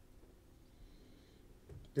jinx.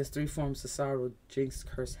 There's 3 forms of sorrow. Jinx,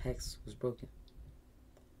 curse, hex was broken.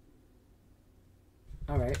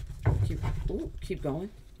 All right. Keep going.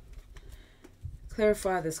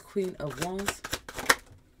 Clarify this Queen of Wands.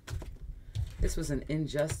 This was an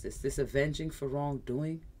injustice. This avenging for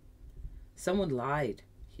wrongdoing. Someone lied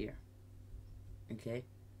here. Okay?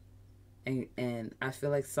 And I feel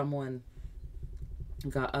like someone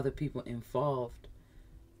got other people involved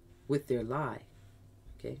with their lie.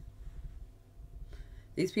 Okay?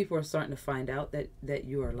 These people are starting to find out that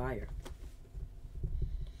you are a liar.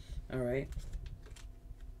 All right?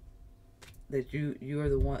 That you are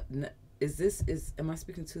the one. Am I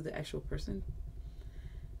speaking to the actual person?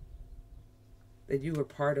 That you were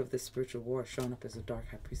part of the spiritual war, showing up as a dark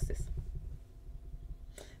high priestess.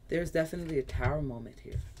 There's definitely a tower moment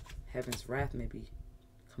here. Heaven's wrath may be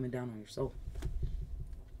coming down on your soul.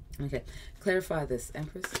 Okay, clarify this,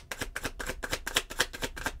 Empress.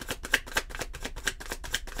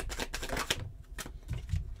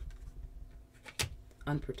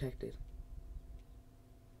 Unprotected.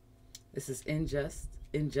 This is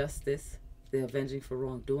injustice, the avenging for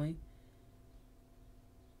wrongdoing.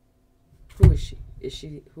 Who is she?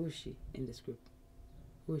 Who is she in this group?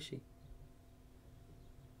 Who is she?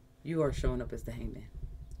 You are showing up as the hangman.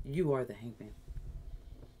 You are the hangman.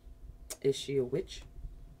 Is she a witch?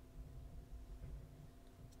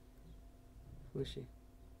 Who is she?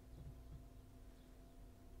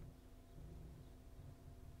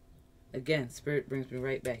 Again, Spirit brings me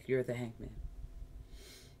right back. You're the hangman.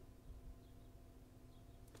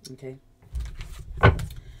 Okay.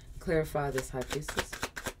 Clarify this high priestess.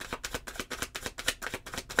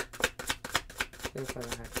 Clarify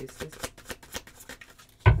the high priestess.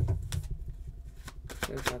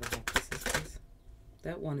 Clarify the high priestess, please.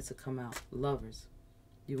 That wanted to come out. Lovers.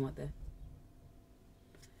 You want that?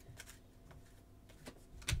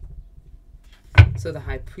 So the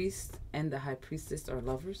high priest and the high priestess are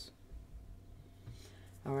lovers.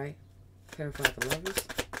 All right. Clarify the lovers.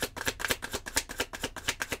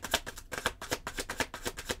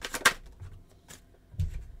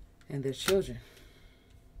 And their children.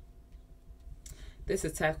 This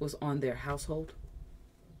attack was on their household,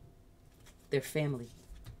 their family.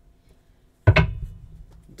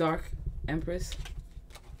 Dark Empress,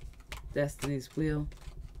 Destiny's Wheel,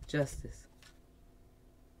 Justice.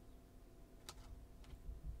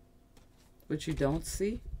 What you don't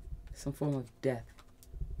see, some form of death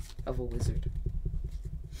of a wizard.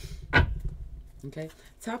 Okay,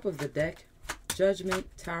 top of the deck, Judgment,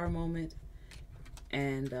 Tower moment,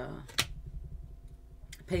 and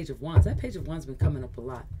Page of Wands. That Page of Wands has been coming up a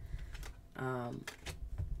lot.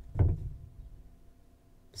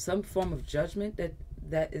 Some form of judgment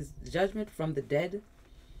that is judgment from the dead,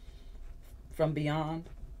 from beyond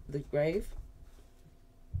the grave,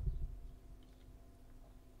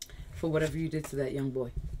 for whatever you did to that young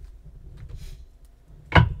boy.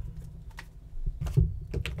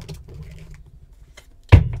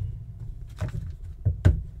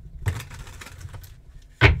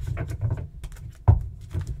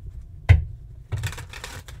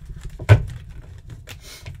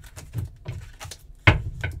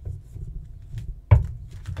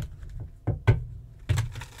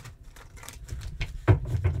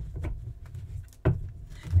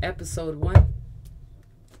 Episode 1.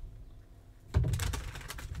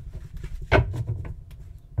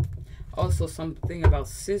 Also something about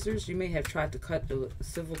scissors. You may have tried to cut the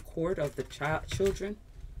civil cord of the children.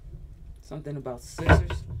 Something about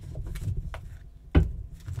scissors.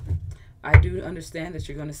 I do understand that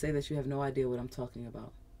you're going to say that you have no idea what I'm talking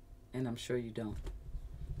about. And I'm sure you don't.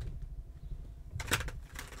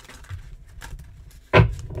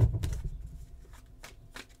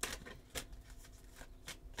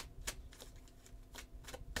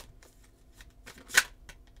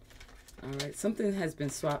 Alright, something has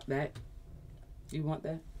been swapped back. You want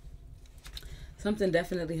that? Something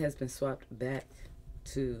definitely has been swapped back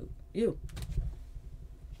to you.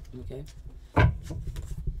 Okay.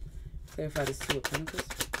 Clarify this Two of Pentacles.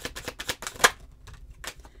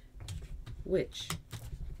 Witch.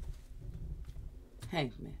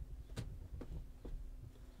 Hangman.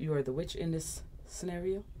 You are the witch in this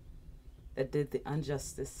scenario that did the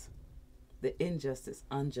injustice.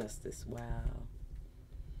 Wow.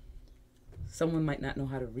 Someone might not know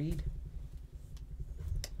how to read.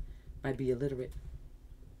 Might be illiterate.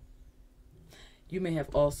 You may have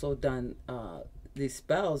also done These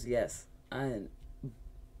spells, yes. And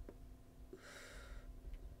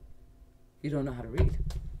you don't know how to read.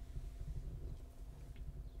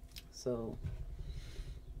 So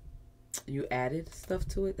you added stuff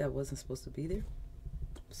to it that wasn't supposed to be there.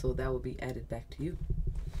 So that will be added back to you.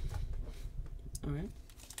 All right.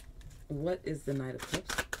 What is the Knight of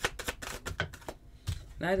Cups?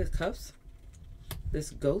 Knight of Cups, this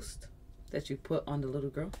ghost that you put on the little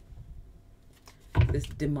girl. This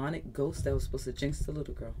demonic ghost that was supposed to jinx the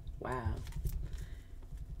little girl. Wow.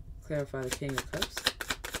 Clarify the King of Cups.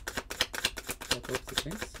 That broke the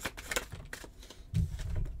jinx.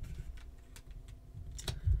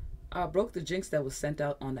 Broke the jinx that was sent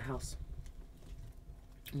out on the house.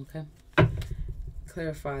 Okay.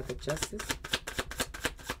 Clarify the Justice.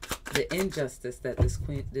 The injustice that this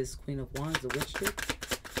Queen of Wands, the witch, did.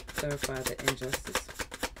 Clarify the injustice.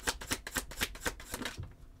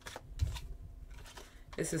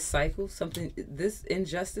 It's a cycle. Something. This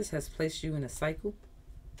injustice has placed you in a cycle.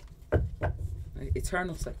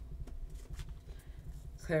 Eternal cycle.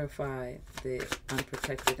 Clarify the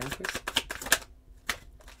unprotected Empress.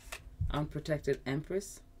 Unprotected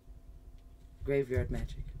Empress. Graveyard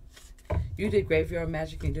magic. You did graveyard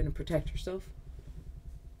magic and you didn't protect yourself.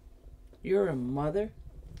 You're a mother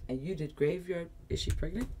and you did graveyard. Is she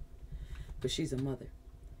pregnant? But she's a mother.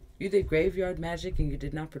 You did graveyard magic and you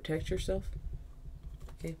did not protect yourself.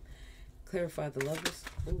 Okay. Clarify the Lovers.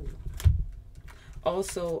 Ooh.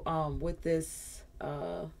 Also, with this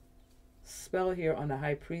spell here on the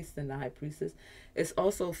High Priest and the High Priestess, it's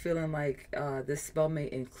also feeling like this spell may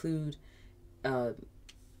include a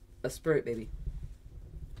spirit baby.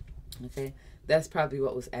 Okay. That's probably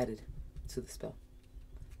what was added to the spell.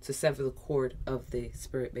 To sever the cord of the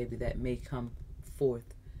spirit baby that may come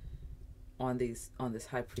forth on this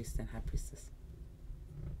High Priest and High Priestess.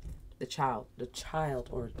 The child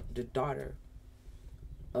or the daughter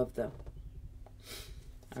of them.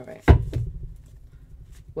 All right.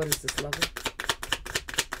 What is this Lover?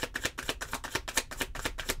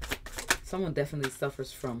 Someone definitely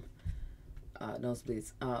suffers from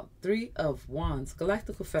nosebleeds. Three of Wands,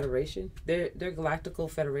 Galactical Federation. They're Galactical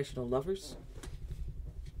Federational lovers.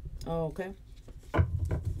 Oh, okay.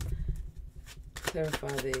 Clarify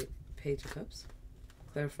the Page of Cups.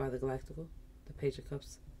 Clarify the Galactical. The Page of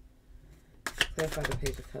Cups. Clarify the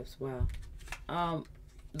Page of Cups. Wow.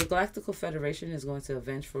 The Galactical Federation is going to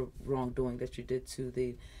avenge for wrongdoing that you did to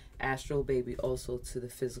the astral baby, also to the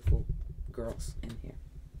physical girls in here.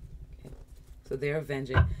 Okay. So they're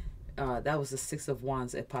avenging. That was the Six of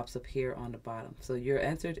Wands. It pops up here on the bottom. So you're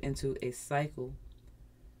entered into a cycle,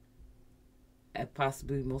 at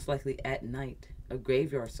possibly most likely at night, a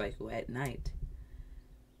graveyard cycle at night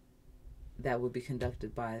that will be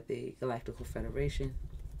conducted by the Galactical Federation,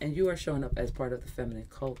 and you are showing up as part of the feminine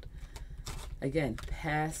cult. Again,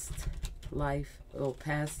 past life or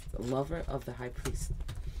past lover of the High Priest.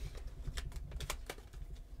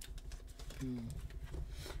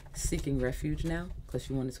 Seeking refuge now because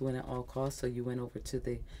you wanted to win at all costs, so you went over to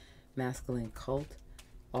the masculine cult.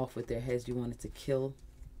 Off with their heads. You wanted to kill,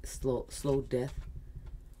 slow death,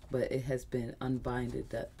 but it has been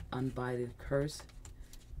unbinded. The unbinded curse.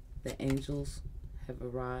 The angels have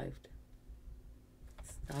arrived.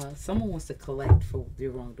 Someone wants to collect for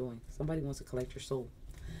your wrongdoing. Somebody wants to collect your soul.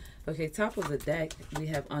 Okay, top of the deck, we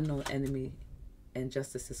have Unknown Enemy and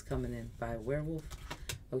Justice is coming in by a werewolf.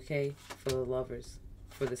 Okay, for the lovers,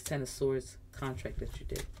 for this Ten of Swords contract that you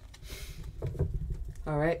did.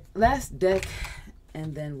 All right, last deck,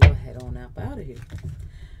 and then we'll head on out of here.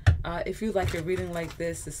 If you like a reading like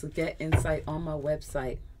this will get insight on my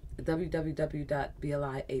website,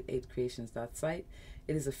 www.Bli88Creations.site.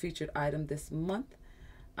 It is a featured item this month.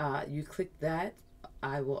 You click that,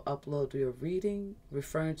 I will upload your reading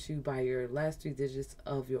referring to by your last 3 digits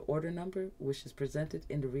of your order number, which is presented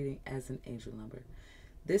in the reading as an angel number.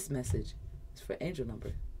 This message is for angel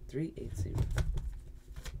number 380.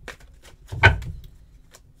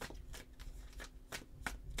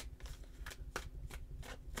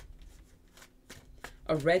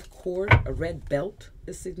 A red cord, a red belt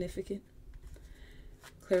is significant.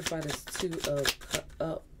 Clarify this Two of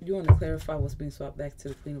you want to clarify what's being swapped back to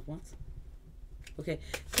the Queen of Wands? Okay,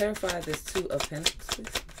 clarify this Two of Pentacles, please.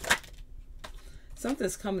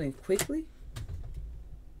 Something's coming in quickly.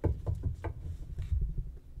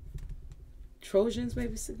 Trojans may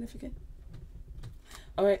be significant.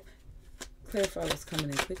 All right, clarify what's coming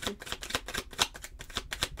in quickly.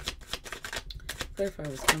 Clarify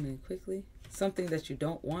what's coming in quickly. Something that you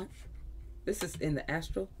don't want. This is in the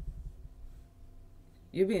astral.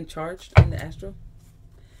 You're being charged in the astral.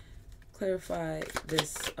 Clarify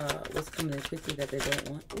this, what's coming in quickly that they don't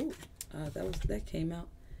want. Ooh, That came out.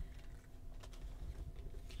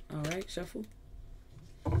 All right, shuffle.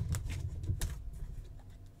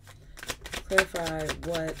 Clarify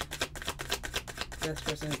what this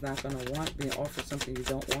person is not going to want. Being offered something you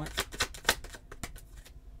don't want.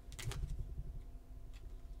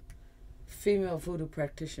 Female voodoo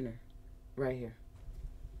practitioner, right here.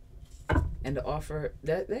 And the offer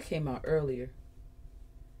that came out earlier.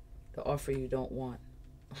 The offer you don't want.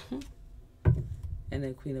 And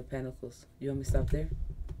then Queen of Pentacles. You want me to stop there?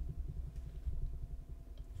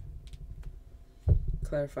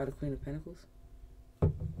 Clarify the Queen of Pentacles.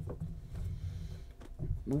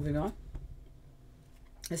 Moving on.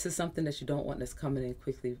 This is something that you don't want that's coming in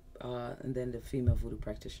quickly. And then the female voodoo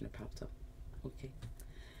practitioner popped up. Okay.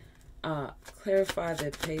 Clarify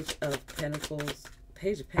the Page of Pentacles.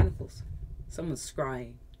 Page of Pentacles. Someone's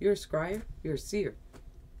scrying. You're a scryer? You're a seer.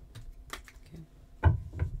 Okay.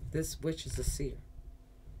 This witch is a seer.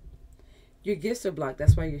 Your gifts are blocked.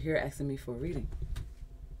 That's why you're here asking me for a reading.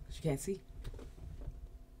 Because you can't see.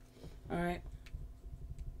 Alright.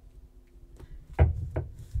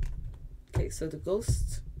 Okay, so the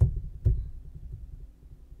ghost. You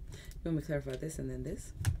want me to clarify this and then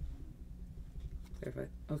this? Clarify.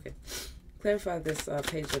 Okay. Clarify this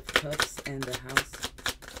Page of Cups and the House.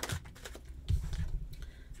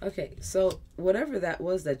 Okay, so whatever that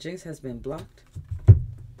was, that jinx has been blocked.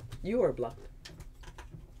 You are blocked.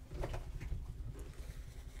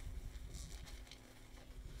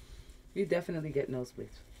 You definitely get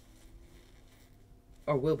nosebleeds.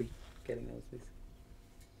 Or will be getting nosebleeds.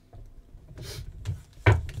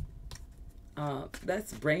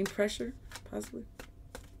 That's brain pressure, possibly.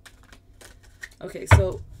 Okay,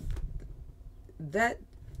 so that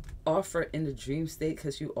offer in the dream state,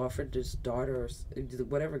 because you offered this daughter, or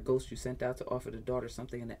whatever ghost you sent out to offer the daughter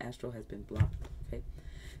something in the astral, has been blocked. Okay,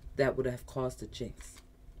 that would have caused a jinx.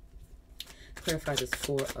 Clarify this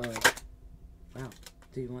Four of. Wow,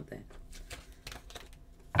 do you want that?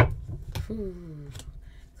 Ooh.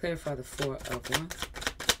 Clarify the Four of Wands.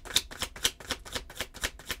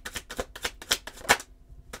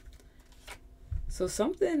 So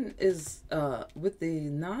something is with the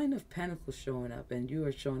Nine of Pentacles showing up, and you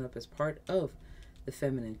are showing up as part of the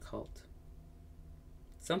feminine cult.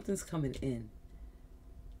 Something's coming in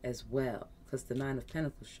as well, because the Nine of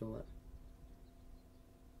Pentacles show up.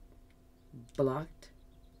 Blocked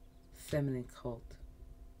feminine cult.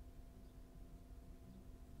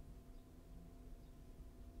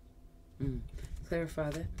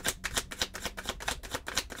 Clarify that.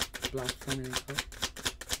 Blocked feminine cult.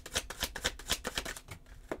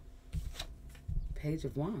 Page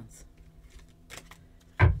of Wands.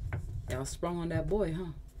 Y'all sprung on that boy,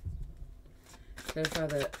 huh? Clarify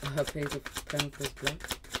the Page of Pentacles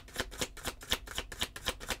blocked.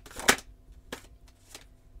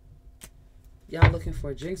 Y'all looking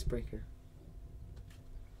for a jinx breaker.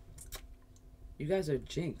 You guys are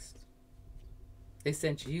jinxed. They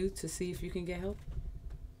sent you to see if you can get help.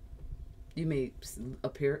 You may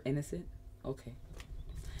appear innocent. Okay.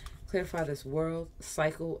 Clarify this world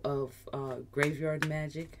cycle of graveyard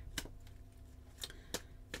magic.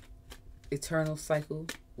 Eternal cycle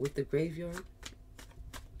with the graveyard.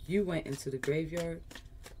 You went into the graveyard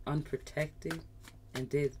unprotected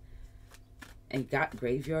and got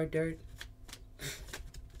graveyard dirt.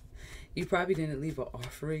 You probably didn't leave an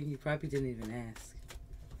offering. You probably didn't even ask.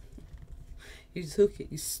 You took it.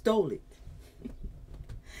 You stole it.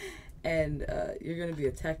 And you're going to be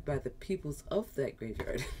attacked by the peoples of that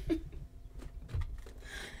graveyard.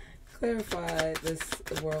 Clarify this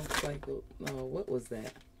world cycle. Oh, what was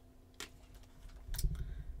that?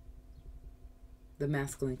 The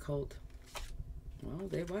masculine cult. Well,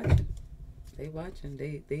 they watching. They watching.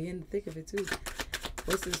 They in the thick of it too.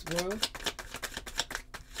 What's this world?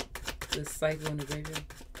 This cycle in the graveyard.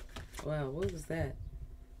 Wow, what was that?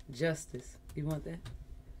 Justice. You want that?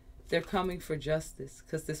 They're coming for justice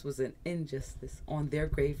because this was an injustice on their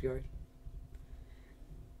graveyard.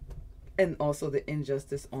 And also the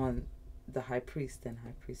injustice on the high priest and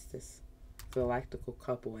high priestess, the galactical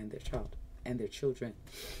couple and their child and their children.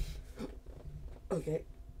 Okay.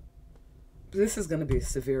 This is going to be a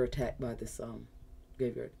severe attack by this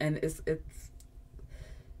graveyard. And it's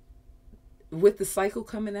with the cycle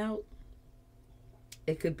coming out,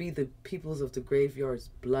 it could be the peoples of the graveyard's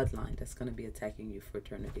bloodline that's going to be attacking you for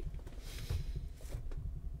eternity.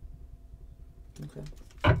 Okay.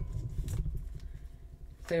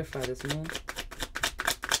 Clarify this moon.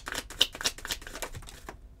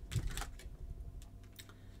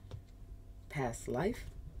 Past life.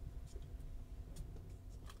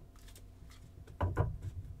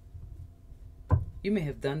 You may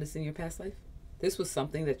have done this in your past life. This was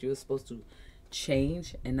something that you were supposed to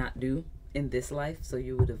change and not do in this life, so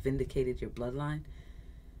you would have vindicated your bloodline.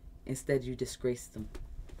 Instead, you disgraced them.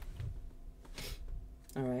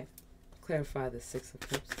 All right. Clarify the Six of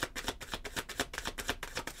Cups.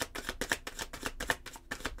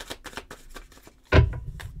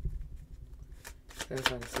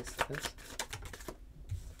 Clarify the Six of Cups.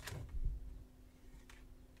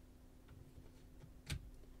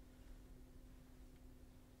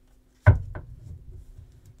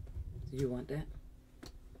 Do you want that?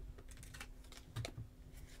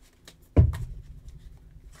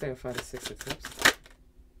 Clarify the Six of Cups.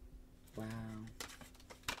 Wow.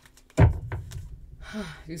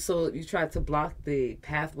 You tried to block the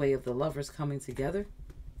pathway of the lovers coming together.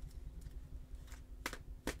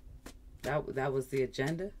 That was the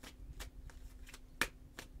agenda.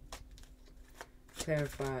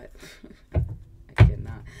 Clarify. I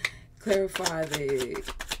cannot. Clarify the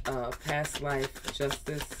past life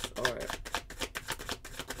justice or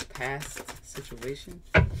past situation.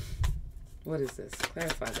 What is this?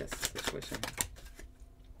 Clarify this situation.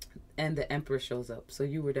 And the Emperor shows up. So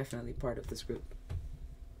you were definitely part of this group.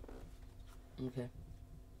 Okay.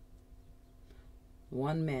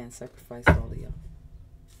 One man sacrificed all of y'all.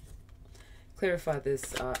 Clarify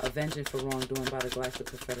this avenging for wrongdoing by the Galactic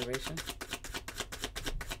Federation.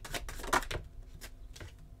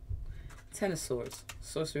 Ten of Swords.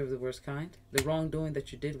 Sorcery of the worst kind. The wrongdoing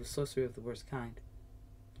that you did was sorcery of the worst kind.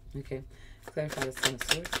 Okay. Clarify this Ten of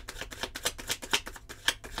Swords.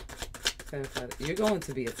 Clarify that. You're going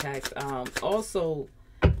to be attacked. Also,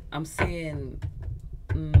 I'm seeing...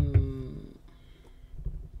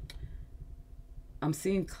 I'm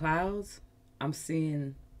seeing clouds. I'm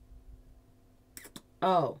seeing...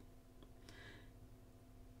 Oh.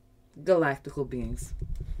 Galactical beings.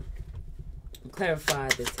 Clarify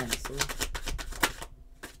the Ten of Swords.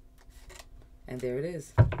 And there it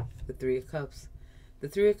is. The Three of Cups. The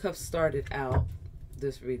Three of Cups started out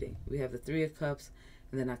this reading. We have the Three of Cups.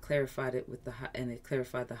 And then I clarified it with and it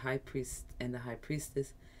clarified the High Priest and the High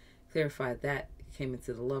Priestess. Clarified that. Came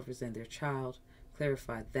into the lovers and their child.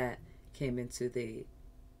 Clarified that. Came into the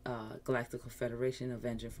Galactic Federation,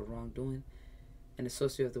 avenging for wrongdoing, and the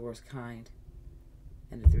sorcery of the worst kind,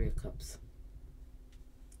 and the Three of Cups.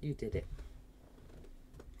 You did it.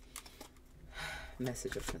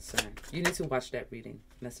 Message of concern. You need to watch that reading.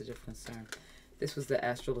 Message of concern. This was the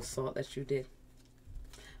astral assault that you did.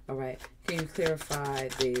 All right. Can you clarify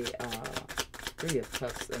the Three of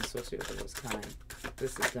Cups and sorcery of the worst kind?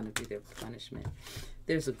 This is going to be their punishment.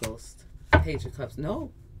 There's a ghost. Page of Cups.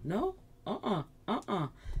 No. No.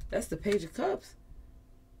 That's the Page of Cups.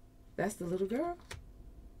 That's the little girl.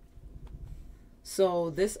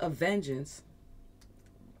 So this vengeance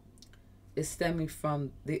is stemming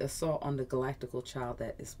from the assault on the galactical child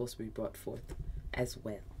that is supposed to be brought forth as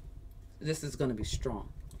well. This is going to be strong.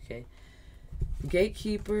 Okay.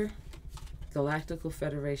 Gatekeeper, Galactical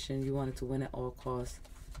Federation. You wanted to win at all costs.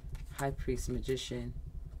 High Priest, Magician,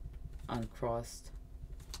 uncrossed.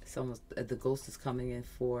 It's almost the ghost is coming in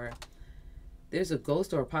for. There's a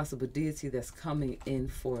ghost or a possible deity that's coming in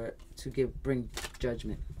to bring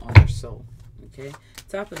judgment on your soul. Okay.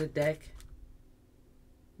 Top of the deck.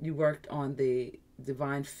 You worked on the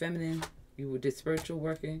divine feminine. You did spiritual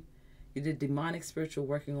working. You did demonic spiritual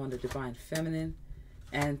working on the divine feminine,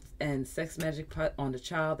 and sex magic on the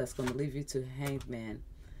child. That's going to leave you to hanged man.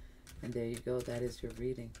 And there you go. That is your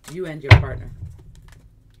reading. You and your partner.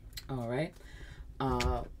 All right.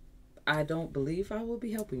 I don't believe I will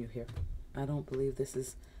be helping you here. I don't believe this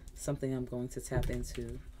is something I'm going to tap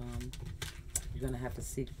into. You're going to have to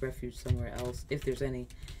seek refuge somewhere else. If there's any,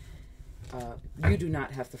 you do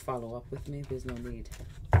not have to follow up with me. There's no need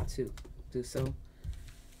to do so.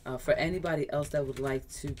 For anybody else that would like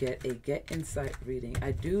to get a Get Insight reading,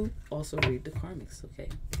 I do also read the karmics, okay?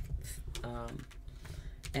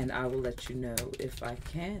 And I will let you know if I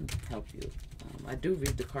can help you. I do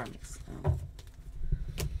read the karmics.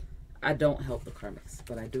 I don't help the karmics,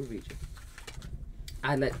 but I do read you.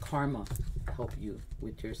 I let karma help you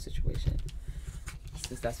with your situation.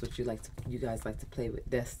 Since that's what you guys like to play with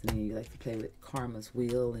destiny, you like to play with karma's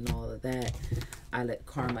wheel and all of that. I let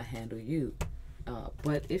karma handle you.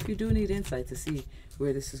 But if you do need insight to see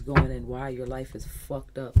where this is going and why your life is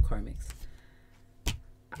fucked up, karmics,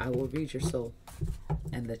 I will read your soul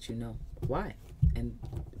and let you know why. And,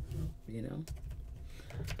 you know,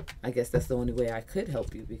 I guess that's the only way I could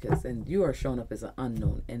help you, and you are showing up as an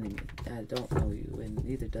unknown enemy. I don't know you, and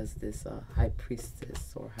neither does this High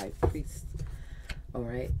Priestess or High Priest. All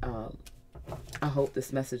right. I hope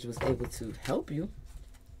this message was able to help you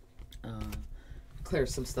clear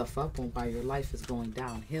some stuff up on why your life is going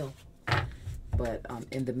downhill. But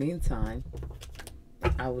in the meantime,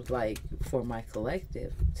 I would like for my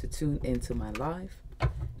collective to tune into my live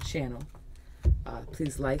channel.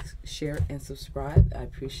 Please like, share, and subscribe. I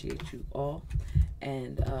appreciate you all.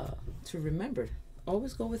 And to remember,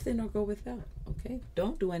 always go within or go without. Okay?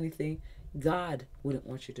 Don't do anything God wouldn't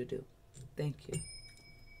want you to do. Thank you.